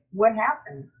said, what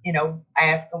happened? I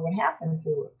asked her what happened to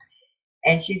her.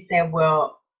 And she said,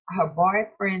 well, her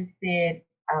boyfriend said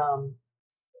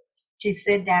she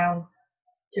sit down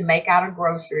to make out a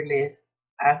grocery list.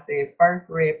 I said, first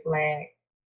red flag.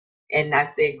 And I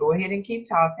said, go ahead and keep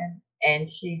talking. And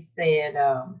she said,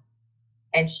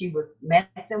 and she was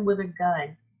messing with a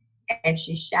gun and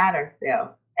she shot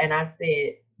herself. And I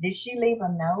said, did she leave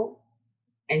a note?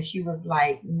 And she was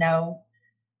like, no.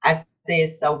 I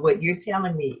said, so what you're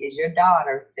telling me is your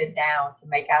daughter sit down to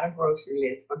make out a grocery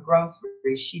list for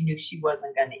groceries she knew she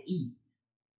wasn't going to eat,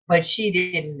 but she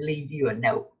didn't leave you a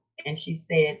note. And she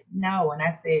said, no. And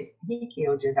I said, he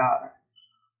killed your daughter.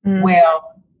 Mm.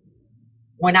 Well,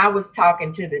 when I was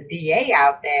talking to the DA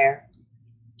out there,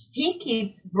 he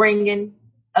keeps bringing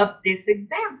up this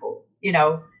example,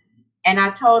 and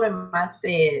I told him, I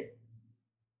said,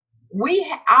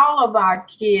 all of our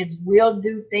kids will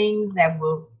do things that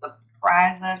will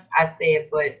surprise us. I said,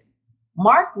 but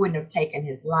Mark wouldn't have taken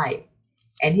his life.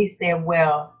 And he said,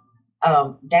 well,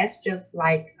 that's just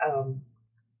like,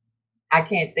 I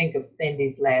can't think of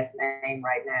Cindy's last name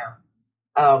right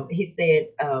now. He said,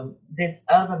 this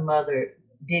other mother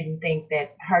didn't think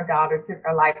that her daughter took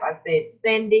her life. I said,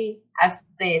 Cindy, I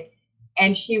said,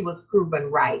 and she was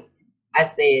proven right. I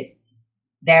said,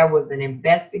 there was an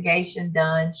investigation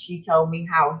done. She told me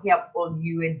how helpful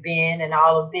you had been and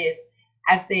all of this.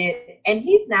 I said, and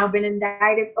he's now been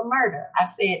indicted for murder. I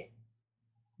said,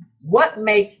 what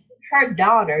makes her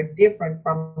daughter different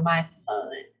from my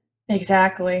son?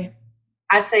 Exactly.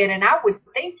 I said, and I would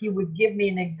think you would give me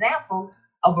an example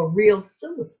of a real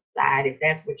suicide if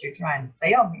that's what you're trying to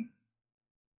sell me.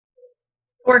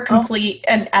 Or Oh, complete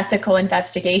an ethical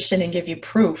investigation and give you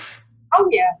proof. oh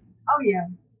yeah, oh yeah.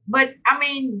 But I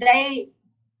mean, I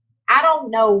don't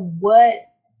know what.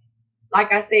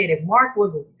 Like I said, if Mark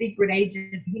was a secret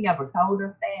agent, he never told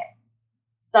us that.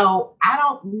 So I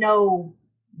don't know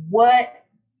what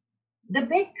the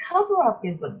big cover up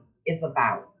is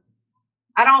about.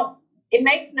 I don't. It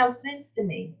makes no sense to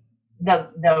me.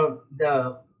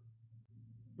 The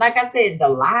like I said, the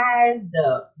lies,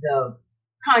 the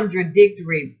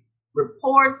contradictory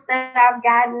reports that I've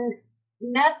gotten,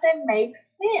 nothing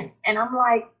makes sense. And I'm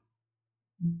like,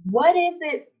 what is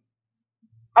it?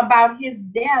 about his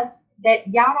death that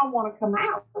y'all don't want to come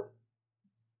out.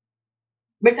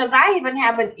 Because I even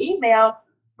have an email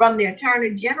from the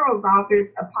Attorney General's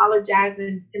office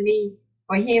apologizing to me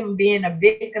for him being a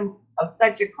victim of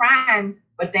such a crime,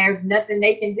 but there's nothing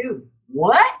they can do.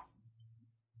 What?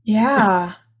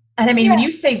 Yeah. And I mean, when Yeah.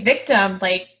 you say victim,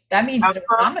 like that means it was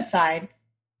Uh-huh. homicide.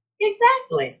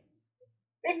 Exactly.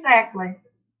 Exactly.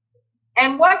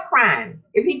 And what crime?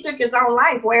 If he took his own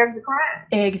life, where's the crime?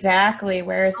 Exactly.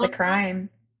 Where is the Mhm. crime?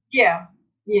 Yeah.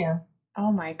 Yeah.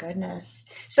 Oh my goodness.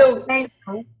 So Thank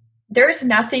you. there's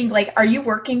nothing like, are you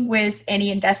working with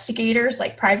any investigators,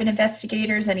 like private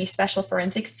investigators, any special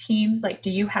forensics teams? Like,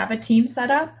 do you have a team set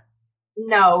up?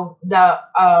 No, the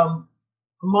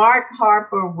Mark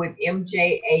Harper with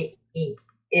MJA Inc.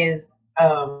 is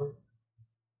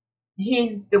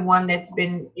he's the one that's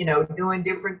been, doing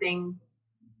different things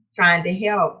trying to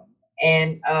help.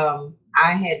 And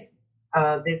I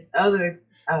had this other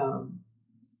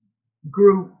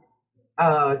group,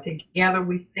 Together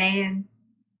We Stand.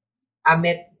 I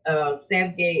met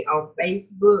Sergey on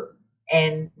Facebook,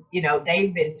 and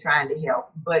they've been trying to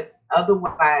help. But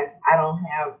otherwise, I don't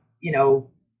have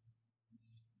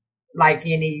like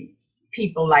any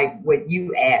people like what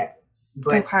you asked.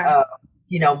 But Okay.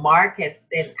 Mark has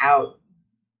sent out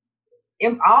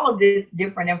all of this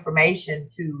different information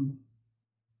to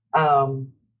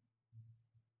um,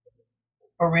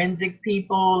 forensic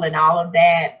people and all of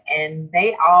that, and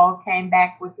they all came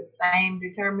back with the same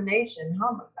determination: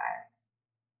 homicide.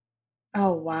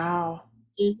 Oh, wow.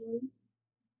 Hmm.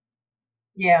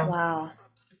 Yeah, Wow.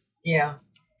 yeah.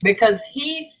 Because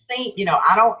he's seen,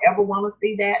 I don't ever want to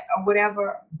see that or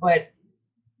whatever, but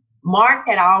Mark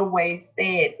had always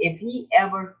said if he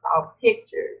ever saw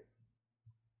pictures,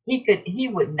 he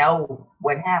would know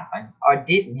what happened or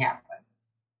didn't happen.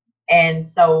 And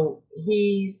so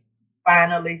he's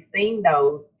finally seen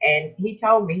those, and he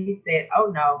told me, he said, "Oh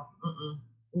no,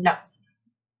 no.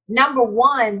 Number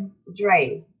one,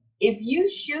 Dre, if you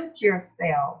shoot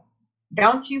yourself,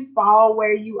 don't you fall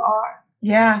where you are?"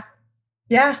 Yeah.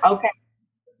 Yeah. Okay.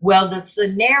 Well, the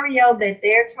scenario that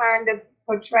they're trying to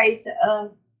portray to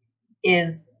us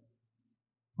is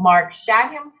Mark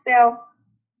shot himself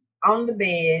on the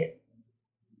bed,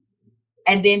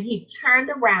 and then he turned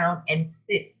around and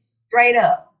sit straight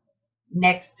up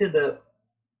next to the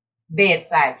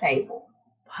bedside table.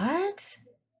 What?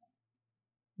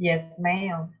 Yes,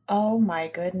 ma'am. Oh my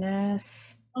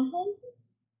goodness. Hmm.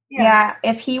 Yeah. Yeah,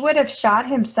 if he would have shot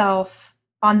himself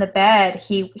on the bed,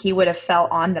 he would have fell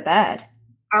on the bed,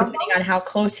 depending Uh-huh. on how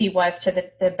close he was to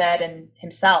the bed and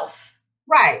himself.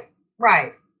 Right.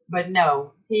 Right. But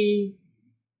no,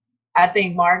 I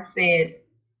think Mark said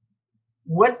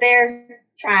what they're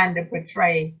trying to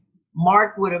portray,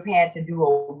 Mark would have had to do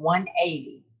a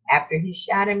 180 after he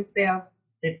shot himself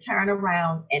to turn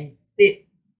around and sit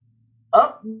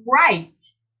upright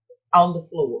on the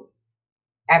floor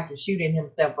after shooting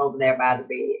himself over there by the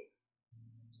bed.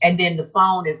 And then the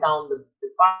phone is on the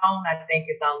phone, I think,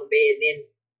 is on the bed. Then,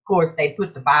 of course, they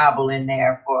put the Bible in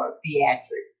there for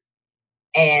theatrics.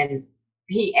 And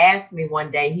he asked me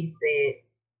one day, he said,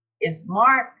 "Is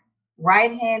Mark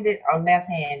right-handed or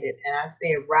left-handed?" And I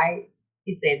said, "Right."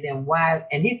 He said, "Then why?"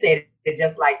 And he said it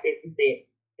just like this. He said,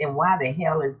 "Then why the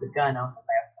hell is the gun on the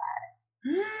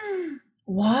left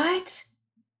What? side?"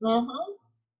 Mm-hmm.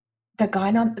 The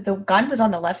gun was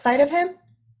on the left side of him?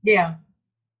 Yeah.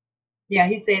 Yeah.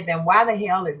 He said, "Then why the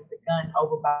hell is the gun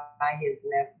over by his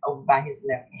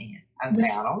left hand?" I said, "I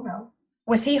Was don't know."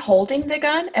 was he holding the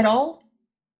gun at all?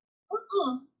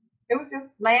 Mm-mm. It was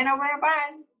just laying over there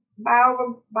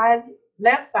by his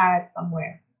left side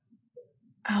somewhere.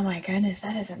 Oh my goodness,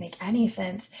 that doesn't make any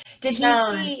sense.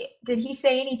 None. Did he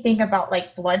say anything about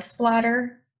like blood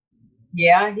splatter?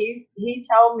 Yeah, he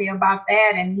told me about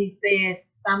that, and he said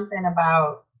something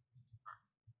about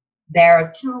there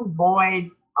are two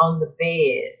voids on the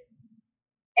bed,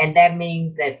 and that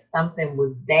means that something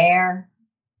was there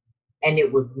and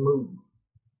it was moved.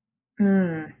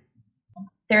 Hmm.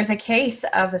 There's a case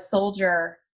of a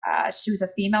soldier. She was a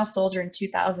female soldier in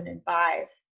 2005,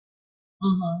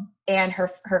 Mm-hmm. and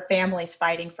her family's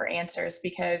fighting for answers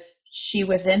because she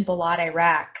was in Balad,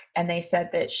 Iraq, and they said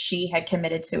that she had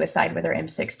committed suicide with her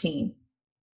M16.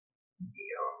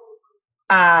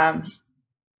 Um,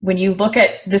 when you look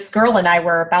at this girl and I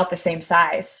were about the same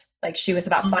size. Like she was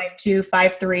about Mm-hmm. 5'2",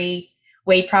 5'3",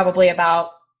 weighed probably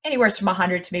about anywhere from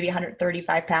 100 to maybe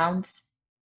 135 pounds.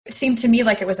 It seemed to me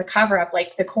like it was a cover up.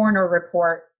 Like the coroner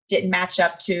report didn't match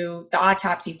up to the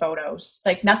autopsy photos.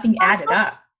 Like nothing added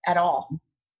up at all.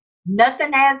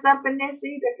 Nothing adds up in this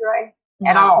either, Dre,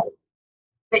 at No. all.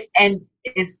 And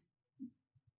it's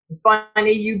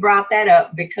funny you brought that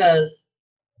up because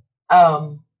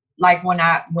um like when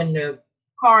the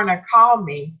coroner called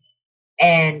me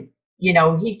and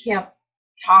he kept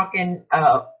talking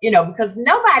because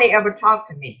nobody ever talked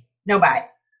to me. Nobody.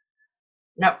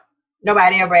 No,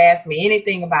 nobody ever asked me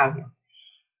anything about him.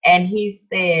 And he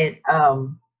said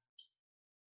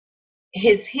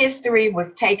his history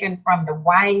was taken from the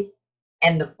wife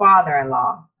and the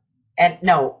father-in-law, and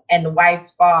no, and the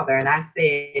wife's father. And I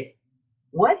said,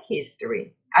 what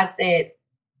history? I said,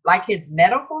 like his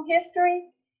medical history?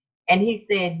 And he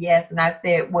said, yes. And I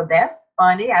said, well, that's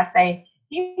funny. I say,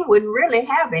 he wouldn't really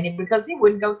have any because he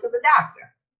wouldn't go to the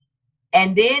doctor.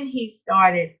 And then he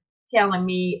started telling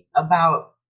me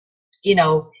about, you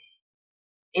know,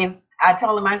 if I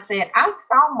told him, I said, I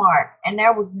saw Mark and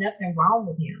there was nothing wrong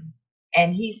with him.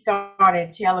 And he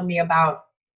started telling me about,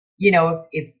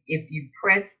 if you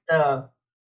press the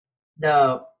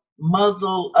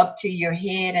muzzle up to your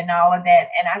head and all of that.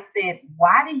 And I said,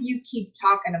 why do you keep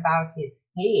talking about his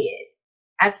head?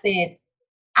 I said,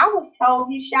 I was told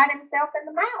he shot himself in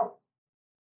the mouth.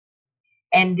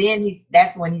 And then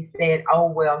that's when he said,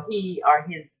 oh, well, he or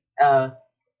his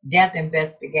death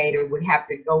investigator would have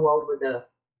to go over the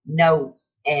notes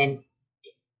and,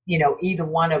 either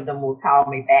one of them will call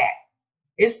me back.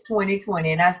 It's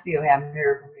 2020 and I still haven't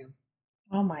heard from him.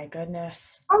 Oh my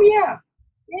goodness. Oh yeah.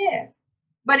 Yes.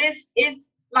 But it's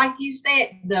like you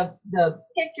said, the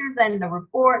pictures and the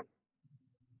report,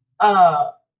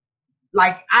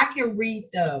 like I can read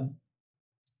the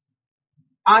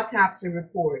autopsy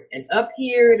report and up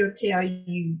here it'll tell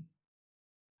you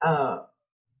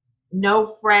no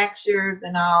fractures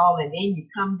and all, and then you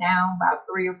come down about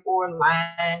 3 or 4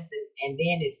 lines, and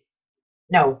then it's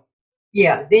no,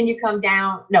 yeah, then you come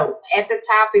down, no, at the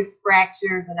top is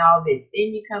fractures and all this.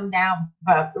 Then you come down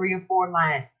about 3 or 4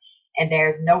 lines, and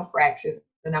there's no fractures.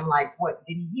 And I'm like, what,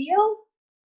 did he heal?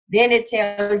 Then it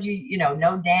tells you,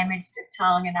 no damage to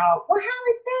tongue and all. Well,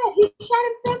 how is that? He shot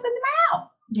himself in the mouth.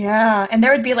 Yeah, and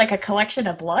there would be like a collection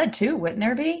of blood too, wouldn't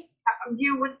there be?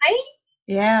 You would think.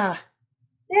 Yeah.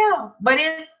 Yeah, but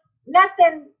it's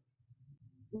nothing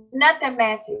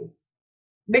matches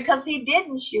because he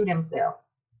didn't shoot himself.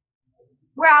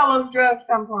 Where all those drugs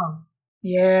come from?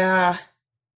 Yeah.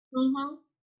 Mhm.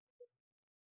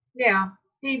 Yeah.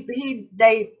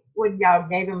 They would y'all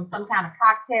gave him some kind of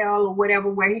cocktail or whatever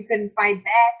where he couldn't fight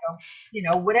back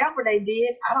or whatever they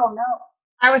did. I don't know.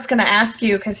 I was going to ask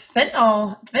you because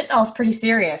fentanyl's pretty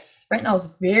serious.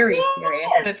 Fentanyl's very serious.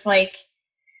 So Yes. it's like,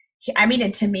 I mean,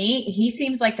 and to me, he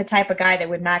seems like the type of guy that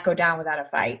would not go down without a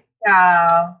fight.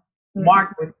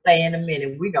 Mark would say in a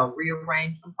minute, we're gonna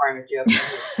rearrange some furniture.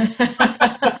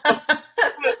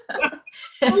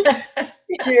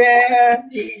 Yes,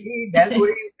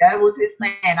 that was his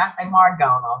saying. I say, Mark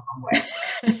gone on somewhere.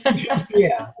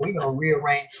 Yeah, we're gonna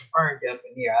rearrange some furniture up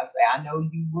in here. I say, I know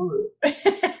you would.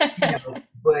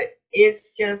 But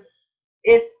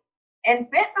and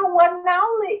fentanyl wasn't the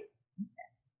only.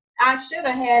 I should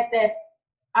have had that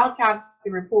autopsy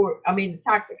report. I mean, the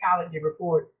toxicology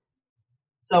report,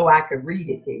 so I could read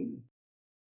it to you.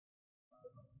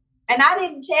 And I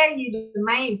didn't tell you the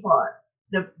main part,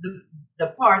 the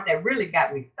part that really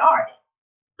got me started.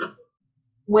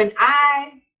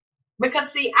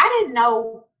 Because see, I didn't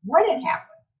know what had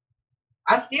happened.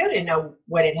 I still didn't know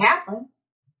what had happened.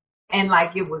 And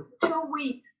like it was 2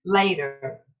 weeks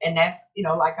later, and that's,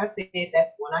 like I said,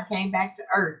 that's when I came back to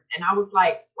Earth. And I was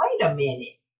like, wait a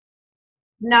minute.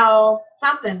 No,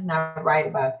 something's not right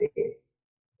about this.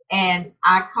 And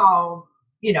I called,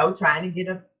 trying to get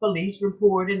a police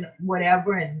report and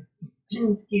whatever. And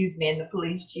excuse me, and the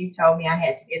police chief told me I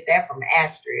had to get that from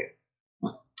Astrid.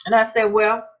 And I said,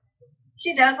 well,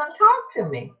 she doesn't talk to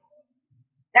me.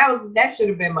 That should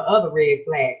have been my other red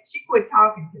flag. She quit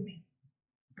talking to me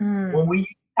when we used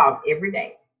to talk every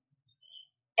day.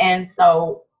 And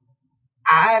so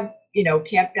I,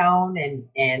 kept on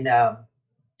and I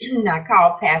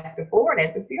called Pastor Ford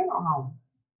at the funeral home.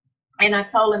 And I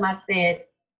told him, I said,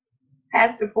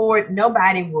 Pastor Ford,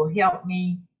 nobody will help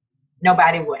me.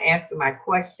 Nobody will answer my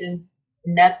questions.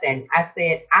 Nothing. I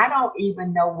said, I don't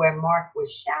even know where Mark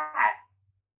was shot.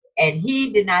 And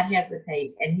he did not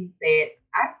hesitate. And he said,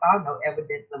 I saw no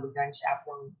evidence of a gunshot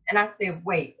wound. And I said,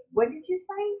 wait, what did you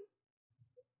say?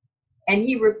 And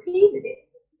he repeated it.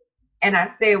 And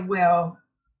I said, well,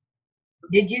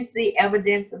 did you see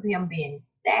evidence of him being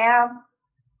stabbed,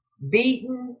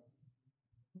 beaten,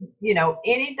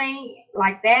 anything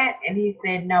like that? And he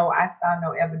said, no, I saw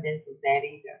no evidence of that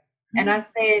either. Mm-hmm. And I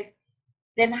said,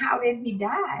 then how did he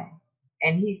die?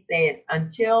 And he said,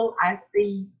 until I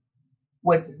see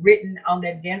what's written on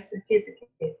the death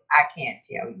certificate, I can't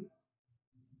tell you.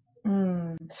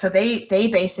 So they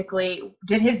basically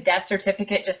did his death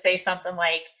certificate just say something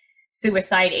like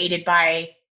suicide aided by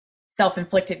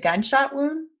self-inflicted gunshot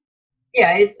wound?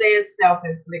 Yeah, it says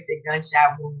self-inflicted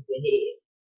gunshot wound to the head.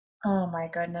 Oh my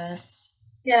goodness.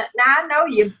 Yeah, now I know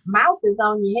your mouth is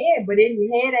on your head, but in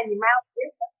your head and your mouth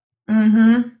different.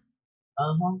 Mm-hmm.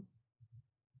 Uh-huh.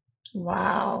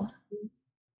 Wow.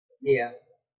 Yeah.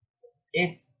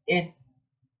 It's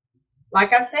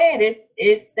like I said,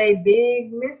 it's a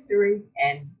big mystery,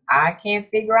 and I can't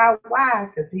figure out why,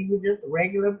 because he was just a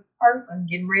regular person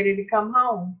getting ready to come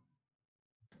home.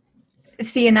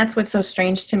 See, and that's what's so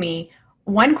strange to me.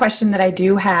 One question that I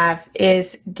do have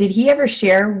is, did he ever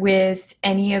share with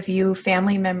any of you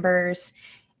family members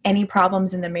any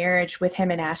problems in the marriage with him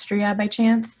and Astria by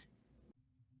chance?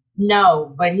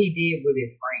 No, but he did with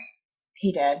his friend.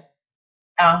 He did.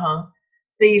 Uh-huh.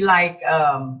 See, like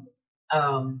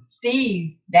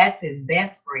Steve, that's his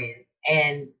best friend.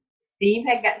 And Steve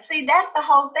had got, see, that's the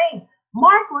whole thing.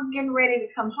 Mark was getting ready to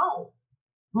come home.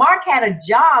 Mark had a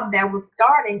job that was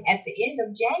starting at the end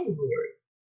of January.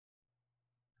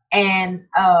 And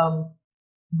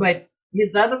but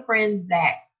his other friend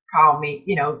Zach called me,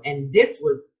 and this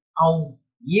was on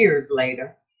years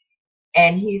later.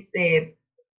 And he said,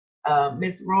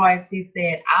 Miss Royce, he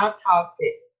said, I'll talk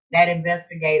to that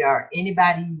investigator or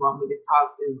anybody you want me to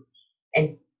talk to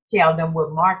and tell them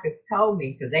what Marcus told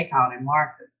me, because they called him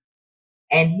Marcus.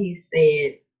 And he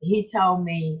said, he told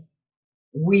me,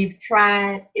 we've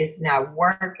tried, it's not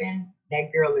working.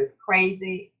 That girl is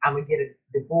crazy. I'm going to get a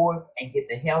divorce and get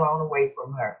the hell on away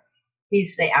from her. He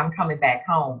said, I'm coming back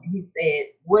home. He said,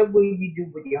 what will you do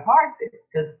with your horses?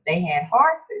 Because they had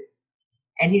horses.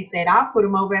 And he said, I'll put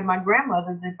them over at my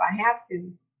grandmother's if I have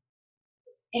to.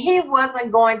 He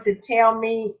wasn't going to tell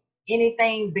me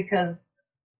anything because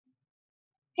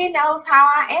he knows how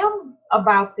I am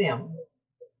about them.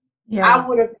 Yeah. I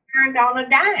would have turned on a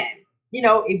dime.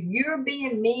 If you're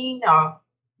being mean or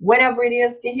whatever it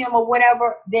is to him or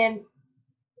whatever, then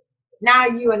now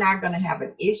you and I are going to have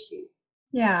an issue.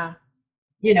 Yeah.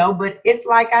 But it's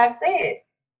like I said,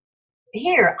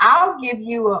 here, I'll give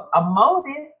you a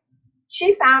motive.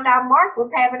 She found out Mark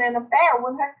was having an affair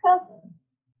with her cousin.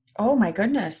 Oh my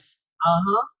goodness.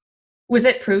 Uh-huh. Was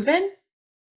it proven?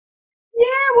 Yeah,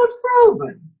 it was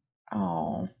proven.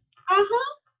 Oh.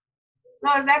 Uh-huh.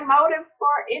 So is that motive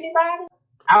for anybody?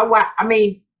 I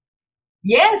mean,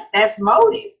 yes, that's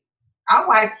motive. I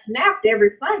watch Snapped every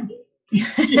Sunday. you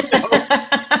know,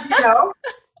 you know.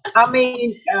 I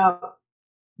mean,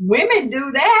 women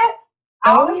do that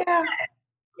all Oh the time. yeah.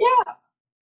 Yeah,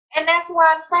 and that's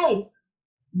why I say,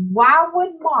 why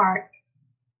would Mark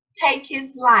take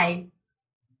his life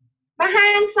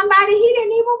behind somebody he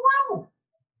didn't even want?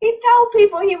 He told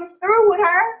people he was through with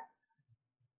her.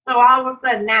 So all of a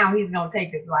sudden now he's gonna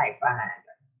take his life behind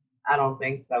her. I don't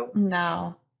think so.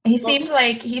 No. He seemed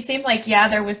like yeah,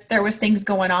 there was things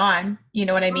going on, you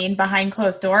know what I mean, behind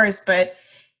closed doors, but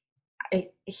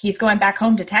he's going back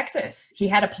home to Texas. He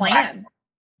had a Right, plan.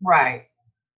 right,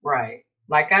 right.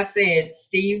 Like I said,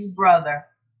 Steve's brother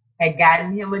had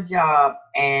gotten him a job,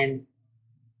 and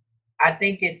I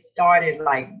think it started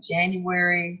like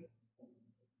January,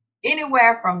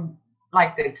 anywhere from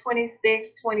like the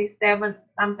 26th, 27th,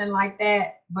 something like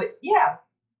that. But yeah,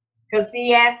 because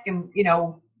he asked him,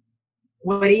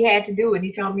 what he had to do. And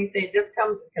he told me, he said, just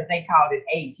come, because they called it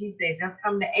H. He said, just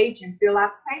come to H and fill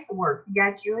out the paperwork. He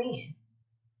got you in.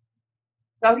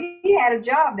 So he had a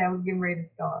job that was getting ready to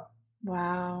start.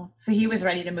 Wow. So he was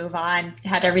ready to move on,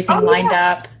 had everything lined Oh,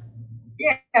 up.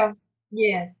 yeah. Yeah.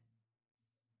 Yes.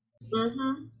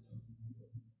 Mm-hmm.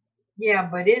 Yeah,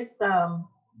 but it's,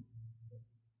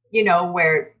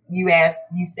 where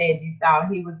you said you saw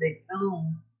he was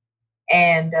exhumed.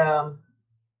 And,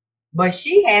 but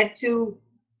she had two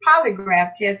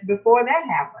polygraph tests before that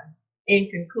happened,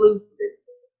 inconclusive.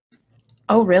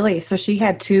 Oh, really? So she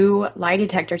had two lie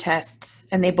detector tests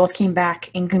and they both came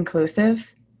back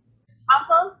inconclusive?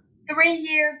 Uh-huh. 3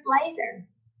 years later.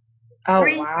 Oh,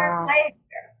 3 years wow. later.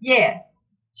 Yes.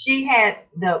 She had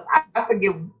I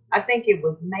forget, I think it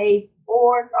was May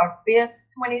 4th or 5th,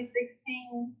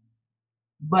 2016.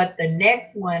 But the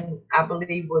next one, I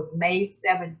believe, was May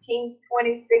 17th,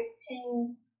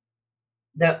 2016.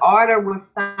 The order was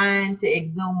signed to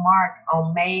exhume Mark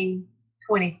on May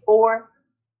 24th,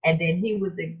 and then he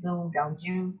was exhumed on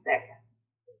June 2nd.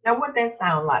 Now, what that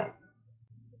sound like?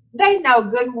 They know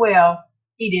good and well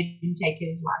he didn't take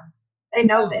his life. They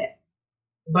know No. that.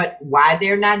 But why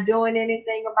they're not doing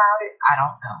anything about it, I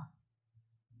don't know.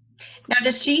 Now,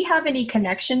 does she have any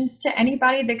connections to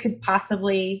anybody that could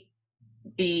possibly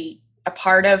be a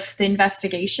part of the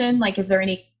investigation? Like, is there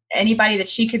anybody that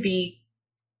she could be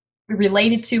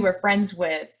related to or friends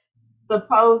with.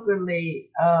 Supposedly,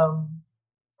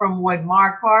 from what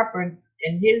Mark Harper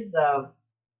and his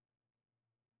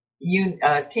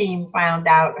team found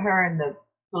out, her and the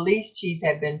police chief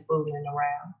had been fooling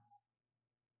around.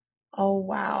 Oh,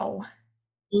 wow.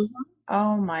 Hmm.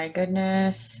 Oh, my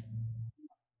goodness.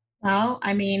 Well,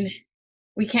 I mean,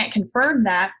 we can't confirm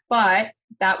that, but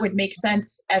that would make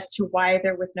sense as to why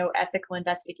there was no ethical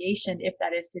investigation if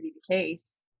that is to be the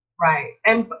case. Right,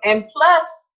 and plus,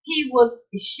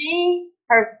 she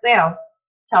herself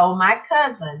told my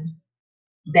cousin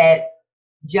that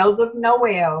Joseph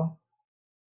Noel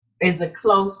is a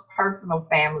close personal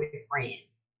family friend,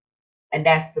 and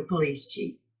that's the police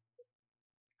chief,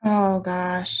 Oh,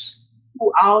 gosh.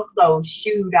 who also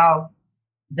shooed off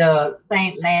the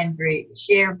St. Landry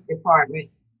Sheriff's Department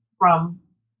from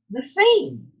the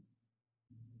scene.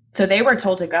 So they were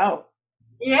told to go.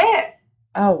 Yes,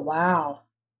 Oh, wow.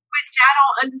 which I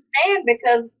don't understand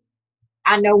because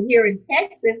I know here in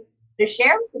Texas, the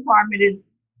Sheriff's Department is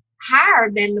higher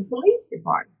than the police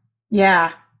department.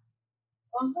 Yeah.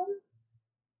 Mm-hmm.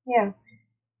 Yeah,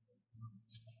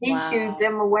 he shooed Wow.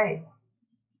 them away.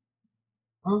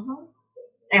 Mm-hmm.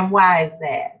 And why is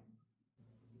that?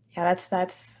 Yeah,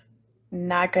 that's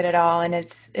not good at all, and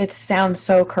it sounds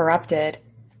so corrupted.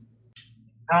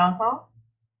 Uh-huh.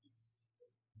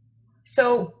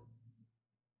 So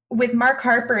with Mark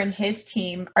Harper and his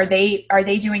team, are they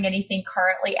doing anything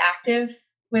currently active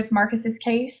with Marcus's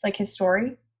case, like his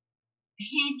story?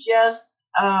 He just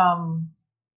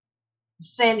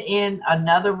sent in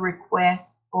another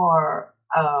request for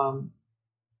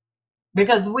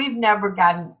because we've never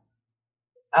gotten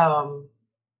um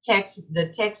text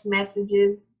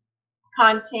messages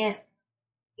content,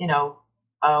 you know,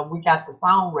 we got the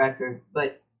phone records,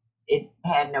 but it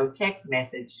had no text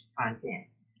message content.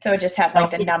 So it just had So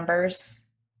like the numbers.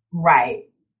 right.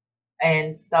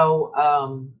 And so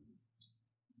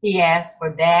he asked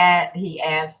for that. He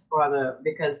asked for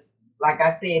because like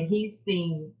I said, he's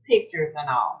seen pictures and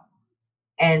all.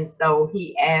 And so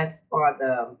he asked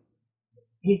for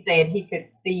he said he could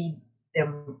see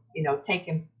them,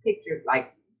 taking pictures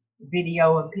like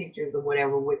video and pictures or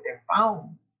whatever with their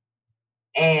phones.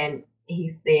 And he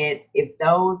said if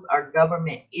those are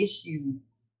government issued,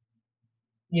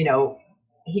 you know,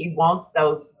 he wants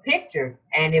those pictures.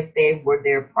 And if they were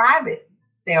their private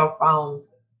cell phones,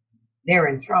 they're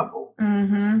in trouble.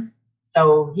 Mm-hmm.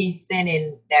 So he sent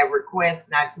in that request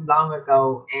not too long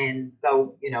ago. And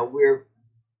so, we're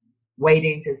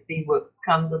waiting to see what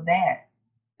comes of that.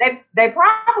 They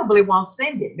probably won't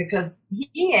send it because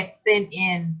he had sent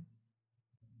in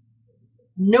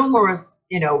numerous,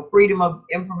 Freedom of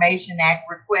Information Act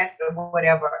requests or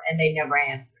whatever, and they never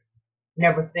answered,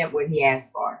 never sent what he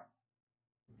asked for.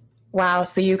 Wow,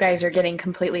 so you guys are getting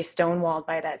completely stonewalled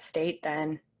by that state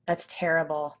then. That's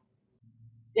terrible.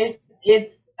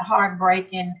 It's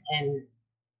heartbreaking and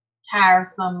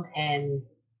tiresome, and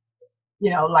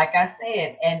like I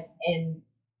said, and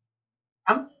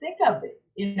I'm sick of it.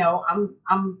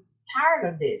 I'm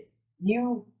tired of this.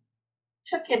 You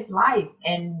took his life,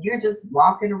 and you're just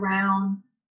walking around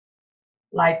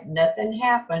like nothing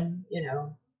happened.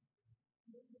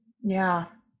 Yeah.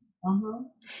 Mm-hmm.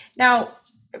 Now,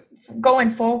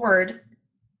 going forward,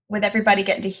 with everybody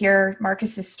getting to hear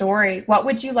Marcus's story, what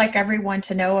would you like everyone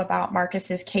to know about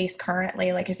Marcus's case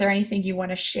currently? Like, is there anything you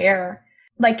want to share?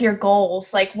 Like your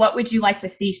goals, like what would you like to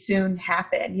see soon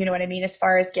happen? You know what I mean? As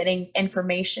far as getting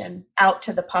information out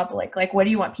to the public, like what do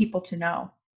you want people to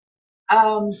know?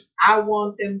 I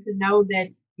want them to know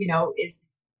that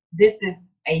this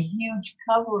is a huge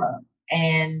cover up,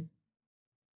 and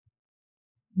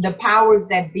the powers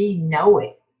that be know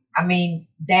it. I mean,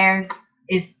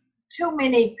 it's too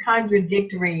many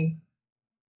contradictory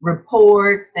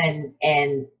reports,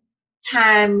 and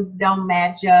times don't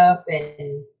match up,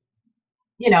 and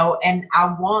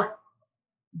I want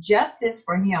justice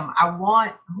for him. I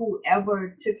want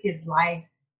whoever took his life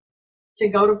to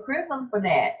go to prison for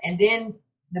that. And then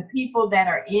the people that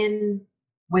are in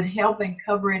with helping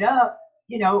cover it up,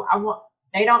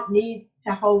 they don't need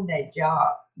to hold that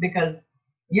job because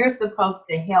you're supposed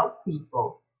to help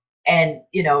people and,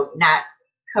 not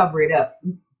cover it up.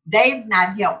 They've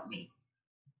not helped me.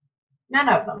 None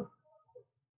of them.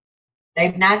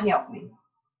 They've not helped me.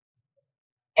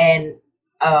 And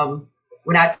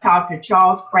when I talked to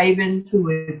Charles Cravens, who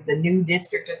is the new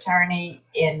district attorney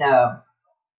in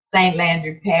St.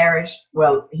 Landry Parish,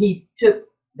 well, he took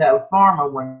the former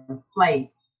one's place.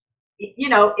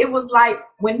 It was like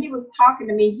when he was talking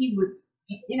to me, he was,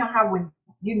 how when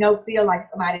feel like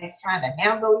somebody's trying to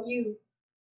handle you.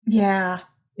 Yeah.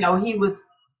 He was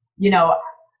you know,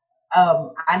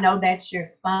 I know that's your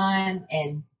son,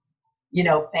 and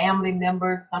family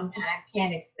members sometimes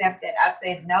can't accept it. I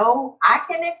said, no, I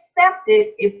can accept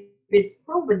it if it's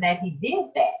proven that he did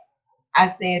that. I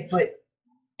said, but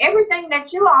everything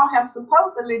that you all have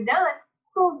supposedly done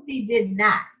proves he did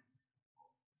not.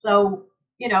 So,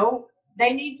 you know,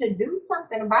 they need to do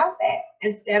something about that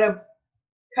instead of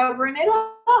covering it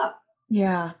up.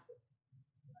 Yeah.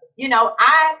 You know,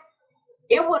 I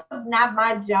it was not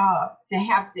my job to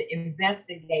have to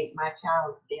investigate my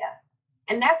child's death.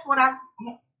 And that's what I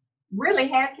really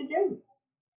had to do.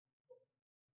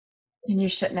 And you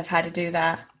shouldn't have had to do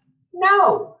that.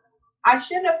 No, I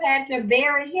shouldn't have had to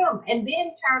bury him and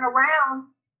then turn around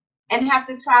and have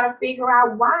to try to figure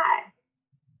out why.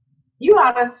 You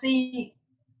ought to see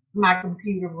my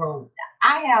computer room.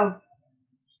 I have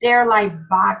sterilite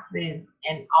boxes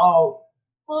and all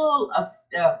full of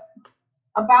stuff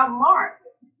about Mark.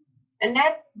 And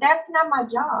that's not my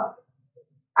job.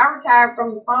 I retired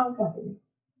from the phone company.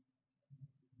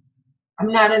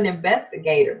 I'm not an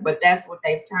investigator, but that's what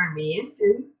they've turned me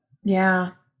into.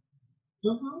 Yeah.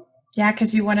 Hmm. Yeah,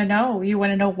 because you want to know. You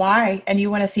want to know why, and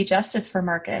you want to see justice for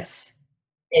Marcus.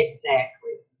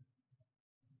 Exactly.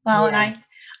 Well, and Yeah.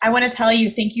 I want to tell you,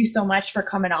 thank you so much for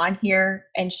coming on here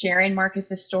and sharing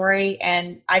Marcus's story.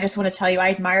 And I just want to tell you, I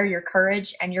admire your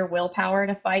courage and your willpower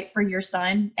to fight for your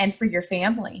son and for your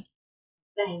family.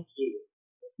 Thank you.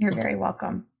 You're very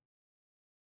welcome.